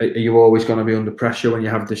 Are you always going to be under pressure when you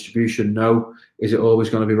have distribution? No. Is it always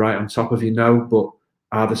going to be right on top of you? No. But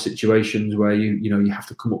are there situations where you have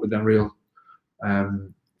to come up with them real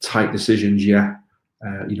tight decisions? Yeah.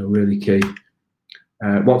 You know, really key.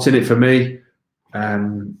 What's in it for me?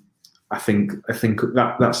 I think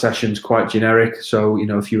that session's quite generic. So, you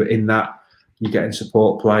know, if you were in that, you're getting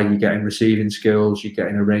support play, you're getting receiving skills, you're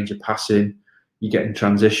getting a range of passing, you're getting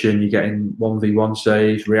transition, you're getting 1v1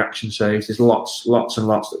 saves, reaction saves. There's lots and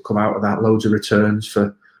lots that come out of that. Loads of returns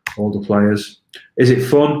for all the players. Is it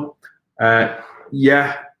fun?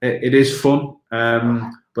 Yeah, it is fun.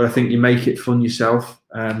 But I think you make it fun yourself,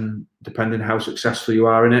 depending how successful you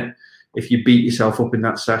are in it. If you beat yourself up in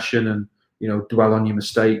that session and, you know, dwell on your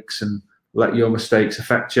mistakes and let your mistakes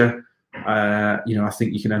affect you, you know, I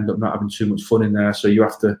think you can end up not having too much fun in there. So you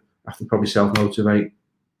have to probably self-motivate.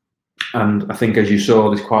 And I think, as you saw,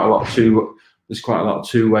 there's quite a lot of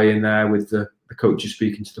two-way in there with the coaches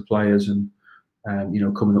speaking to the players and you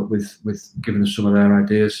know, coming up with giving us some of their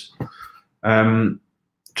ideas.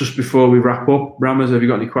 Just before we wrap up, Rammers, have you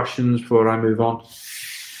got any questions before I move on?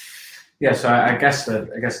 Yeah, so I guess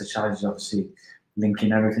the challenge is obviously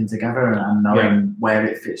linking everything together and knowing where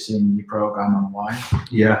it fits in your program and why.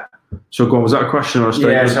 Yeah. So go on, was that a question or a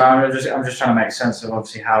statement? Yeah, so I'm just trying to make sense of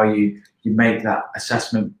obviously how you make that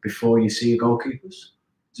assessment before you see your goalkeepers.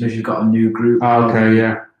 So if you've got a new group. Okay,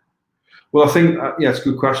 yeah. Well, I think it's a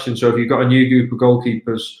good question. So if you've got a new group of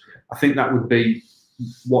goalkeepers, I think that would be,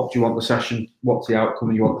 what do you want the session? What's the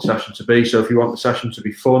outcome you want the session to be? So if you want the session to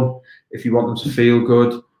be fun, if you want them to feel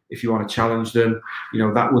good, if you want to challenge them, you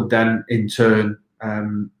know, that would then in turn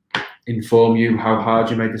inform you how hard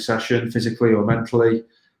you made the session, physically or mentally.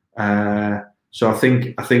 So I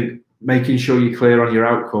think making sure you're clear on your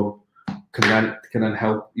outcome can then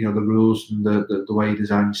help, you know, the rules and the way you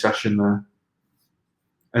design your session there.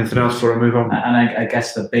 Anything else before I move on? And I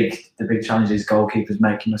guess the big challenge is goalkeepers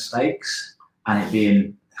making mistakes and it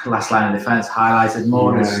being last line of defence highlighted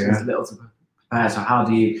more. There's little to prepare. So how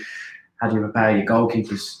do you prepare your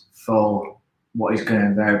goalkeepers for what is going to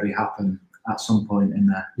invariably happen at some point in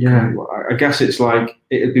there? Yeah, well, I guess it's like,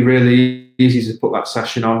 it'd be really easy to put that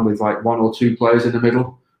session on with like 1 or 2 players in the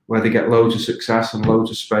middle where they get loads of success and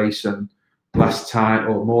loads of space and less time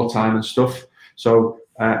or more time and stuff. So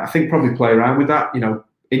I think probably play around with that. You know,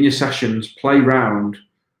 in your sessions, play around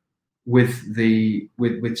with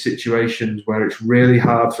situations where it's really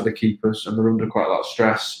hard for the keepers and they're under quite a lot of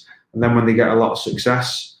stress, and then when they get a lot of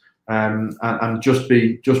success, and just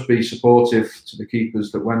be supportive to the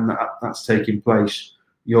keepers that when that's taking place,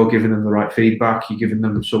 you're giving them the right feedback, you're giving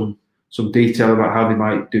them some detail about how they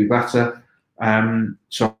might do better.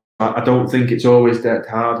 So I don't think it's always dead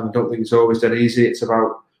hard, and I don't think it's always dead easy. It's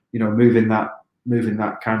about, you know, moving that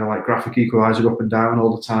kind of like graphic equalizer up and down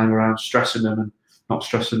all the time around stressing them and not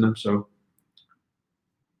stressing them. So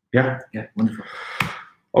Yeah? Yeah, wonderful.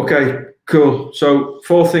 Okay, cool. So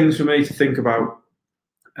 4 things for me to think about.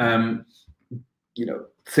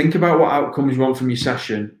 Think about what outcomes you want from your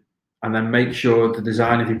session, and then make sure the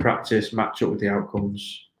design of your practice match up with the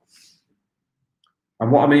outcomes.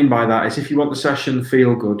 And what I mean by that is, if you want the session to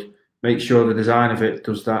feel good, make sure the design of it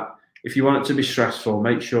does that. If you want it to be stressful,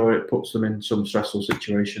 make sure it puts them in some stressful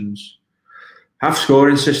situations. Have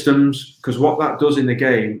scoring systems, because what that does in the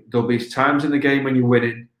game, there'll be times in the game when you're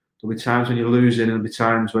winning, there'll be times when you're losing, and there'll be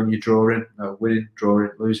times when you're drawing, winning, drawing,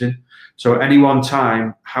 losing. So at any one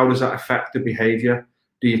time, how does that affect the behaviour?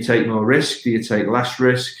 Do you take more risk? Do you take less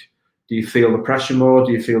risk? Do you feel the pressure more?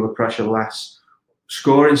 Do you feel the pressure less?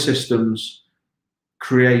 Scoring systems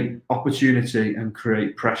create opportunity and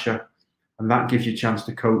create pressure, and that gives you a chance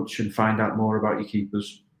to coach and find out more about your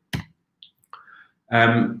keepers.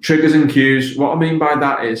 Triggers and cues. What I mean by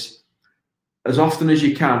that is, as often as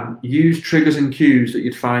you can, use triggers and cues that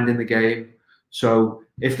you'd find in the game. So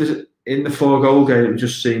if there's, in the 4-goal game that we've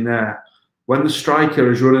just seen there, when the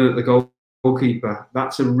striker is running at the goalkeeper,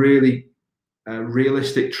 that's a really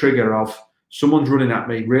realistic trigger of, someone's running at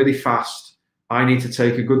me really fast, I need to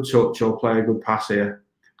take a good touch or play a good pass here.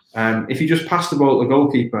 If you just pass the ball at the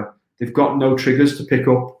goalkeeper, they've got no triggers to pick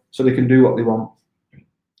up, so they can do what they want.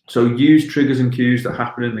 So use triggers and cues that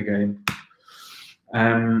happen in the game.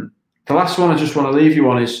 The last one I just want to leave you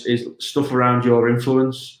on is stuff around your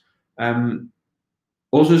influence.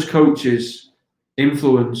 Us as coaches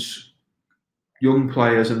influence young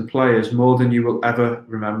players and players more than you will ever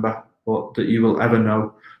remember, or that you will ever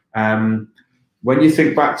know. When you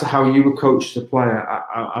think back to how you were coached as a player,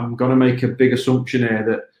 I'm going to make a big assumption here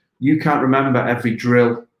that you can't remember every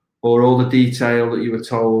drill or all the detail that you were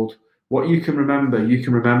told. What you can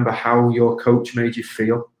remember how your coach made you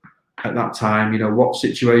feel at that time. You know, what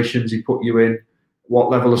situations he put you in, what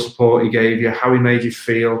level of support he gave you, how he made you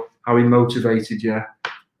feel, how he motivated you,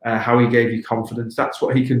 how he gave you confidence. That's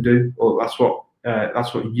what he can do, or that's what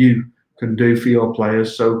you can do for your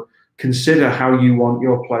players. So consider how you want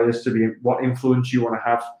your players to be, what influence you want to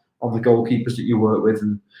have on the goalkeepers that you work with,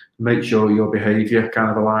 and make sure your behaviour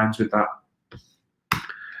kind of aligns with that.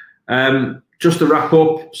 Just to wrap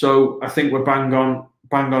up, so I think we're bang on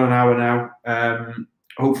an hour now.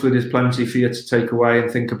 Hopefully there's plenty for you to take away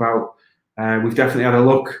and think about. We've definitely had a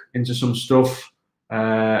look into some stuff.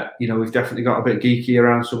 We've definitely got a bit geeky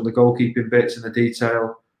around some of the goalkeeping bits and the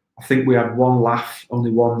detail. I think we had one laugh,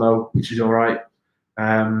 only one though, which is all right.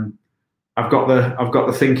 I've got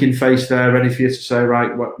the thinking face there, ready for you to say,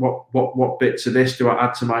 right, what bits of this do I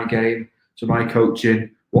add to my game, to my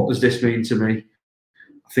coaching? What does this mean to me?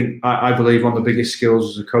 I believe one of the biggest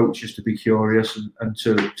skills as a coach is to be curious and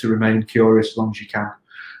to remain curious as long as you can.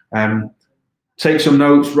 Take some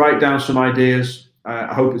notes, write down some ideas.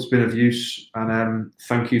 I hope it's been of use, and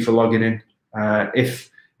thank you for logging in. If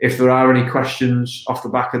there are any questions off the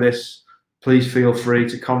back of this, please feel free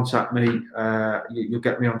to contact me. You'll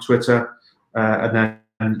get me on Twitter, and then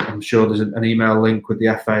I'm sure there's an email link with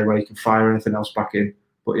the FA where you can fire anything else back in.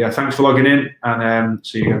 But yeah, thanks for logging in, and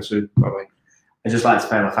see you again soon. Bye-bye. I'd just like to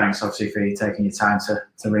pay my thanks, obviously, for you taking your time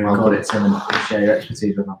to re-record it, Tim, and share your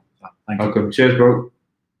expertise with them. Thank you. Welcome. Cheers, bro.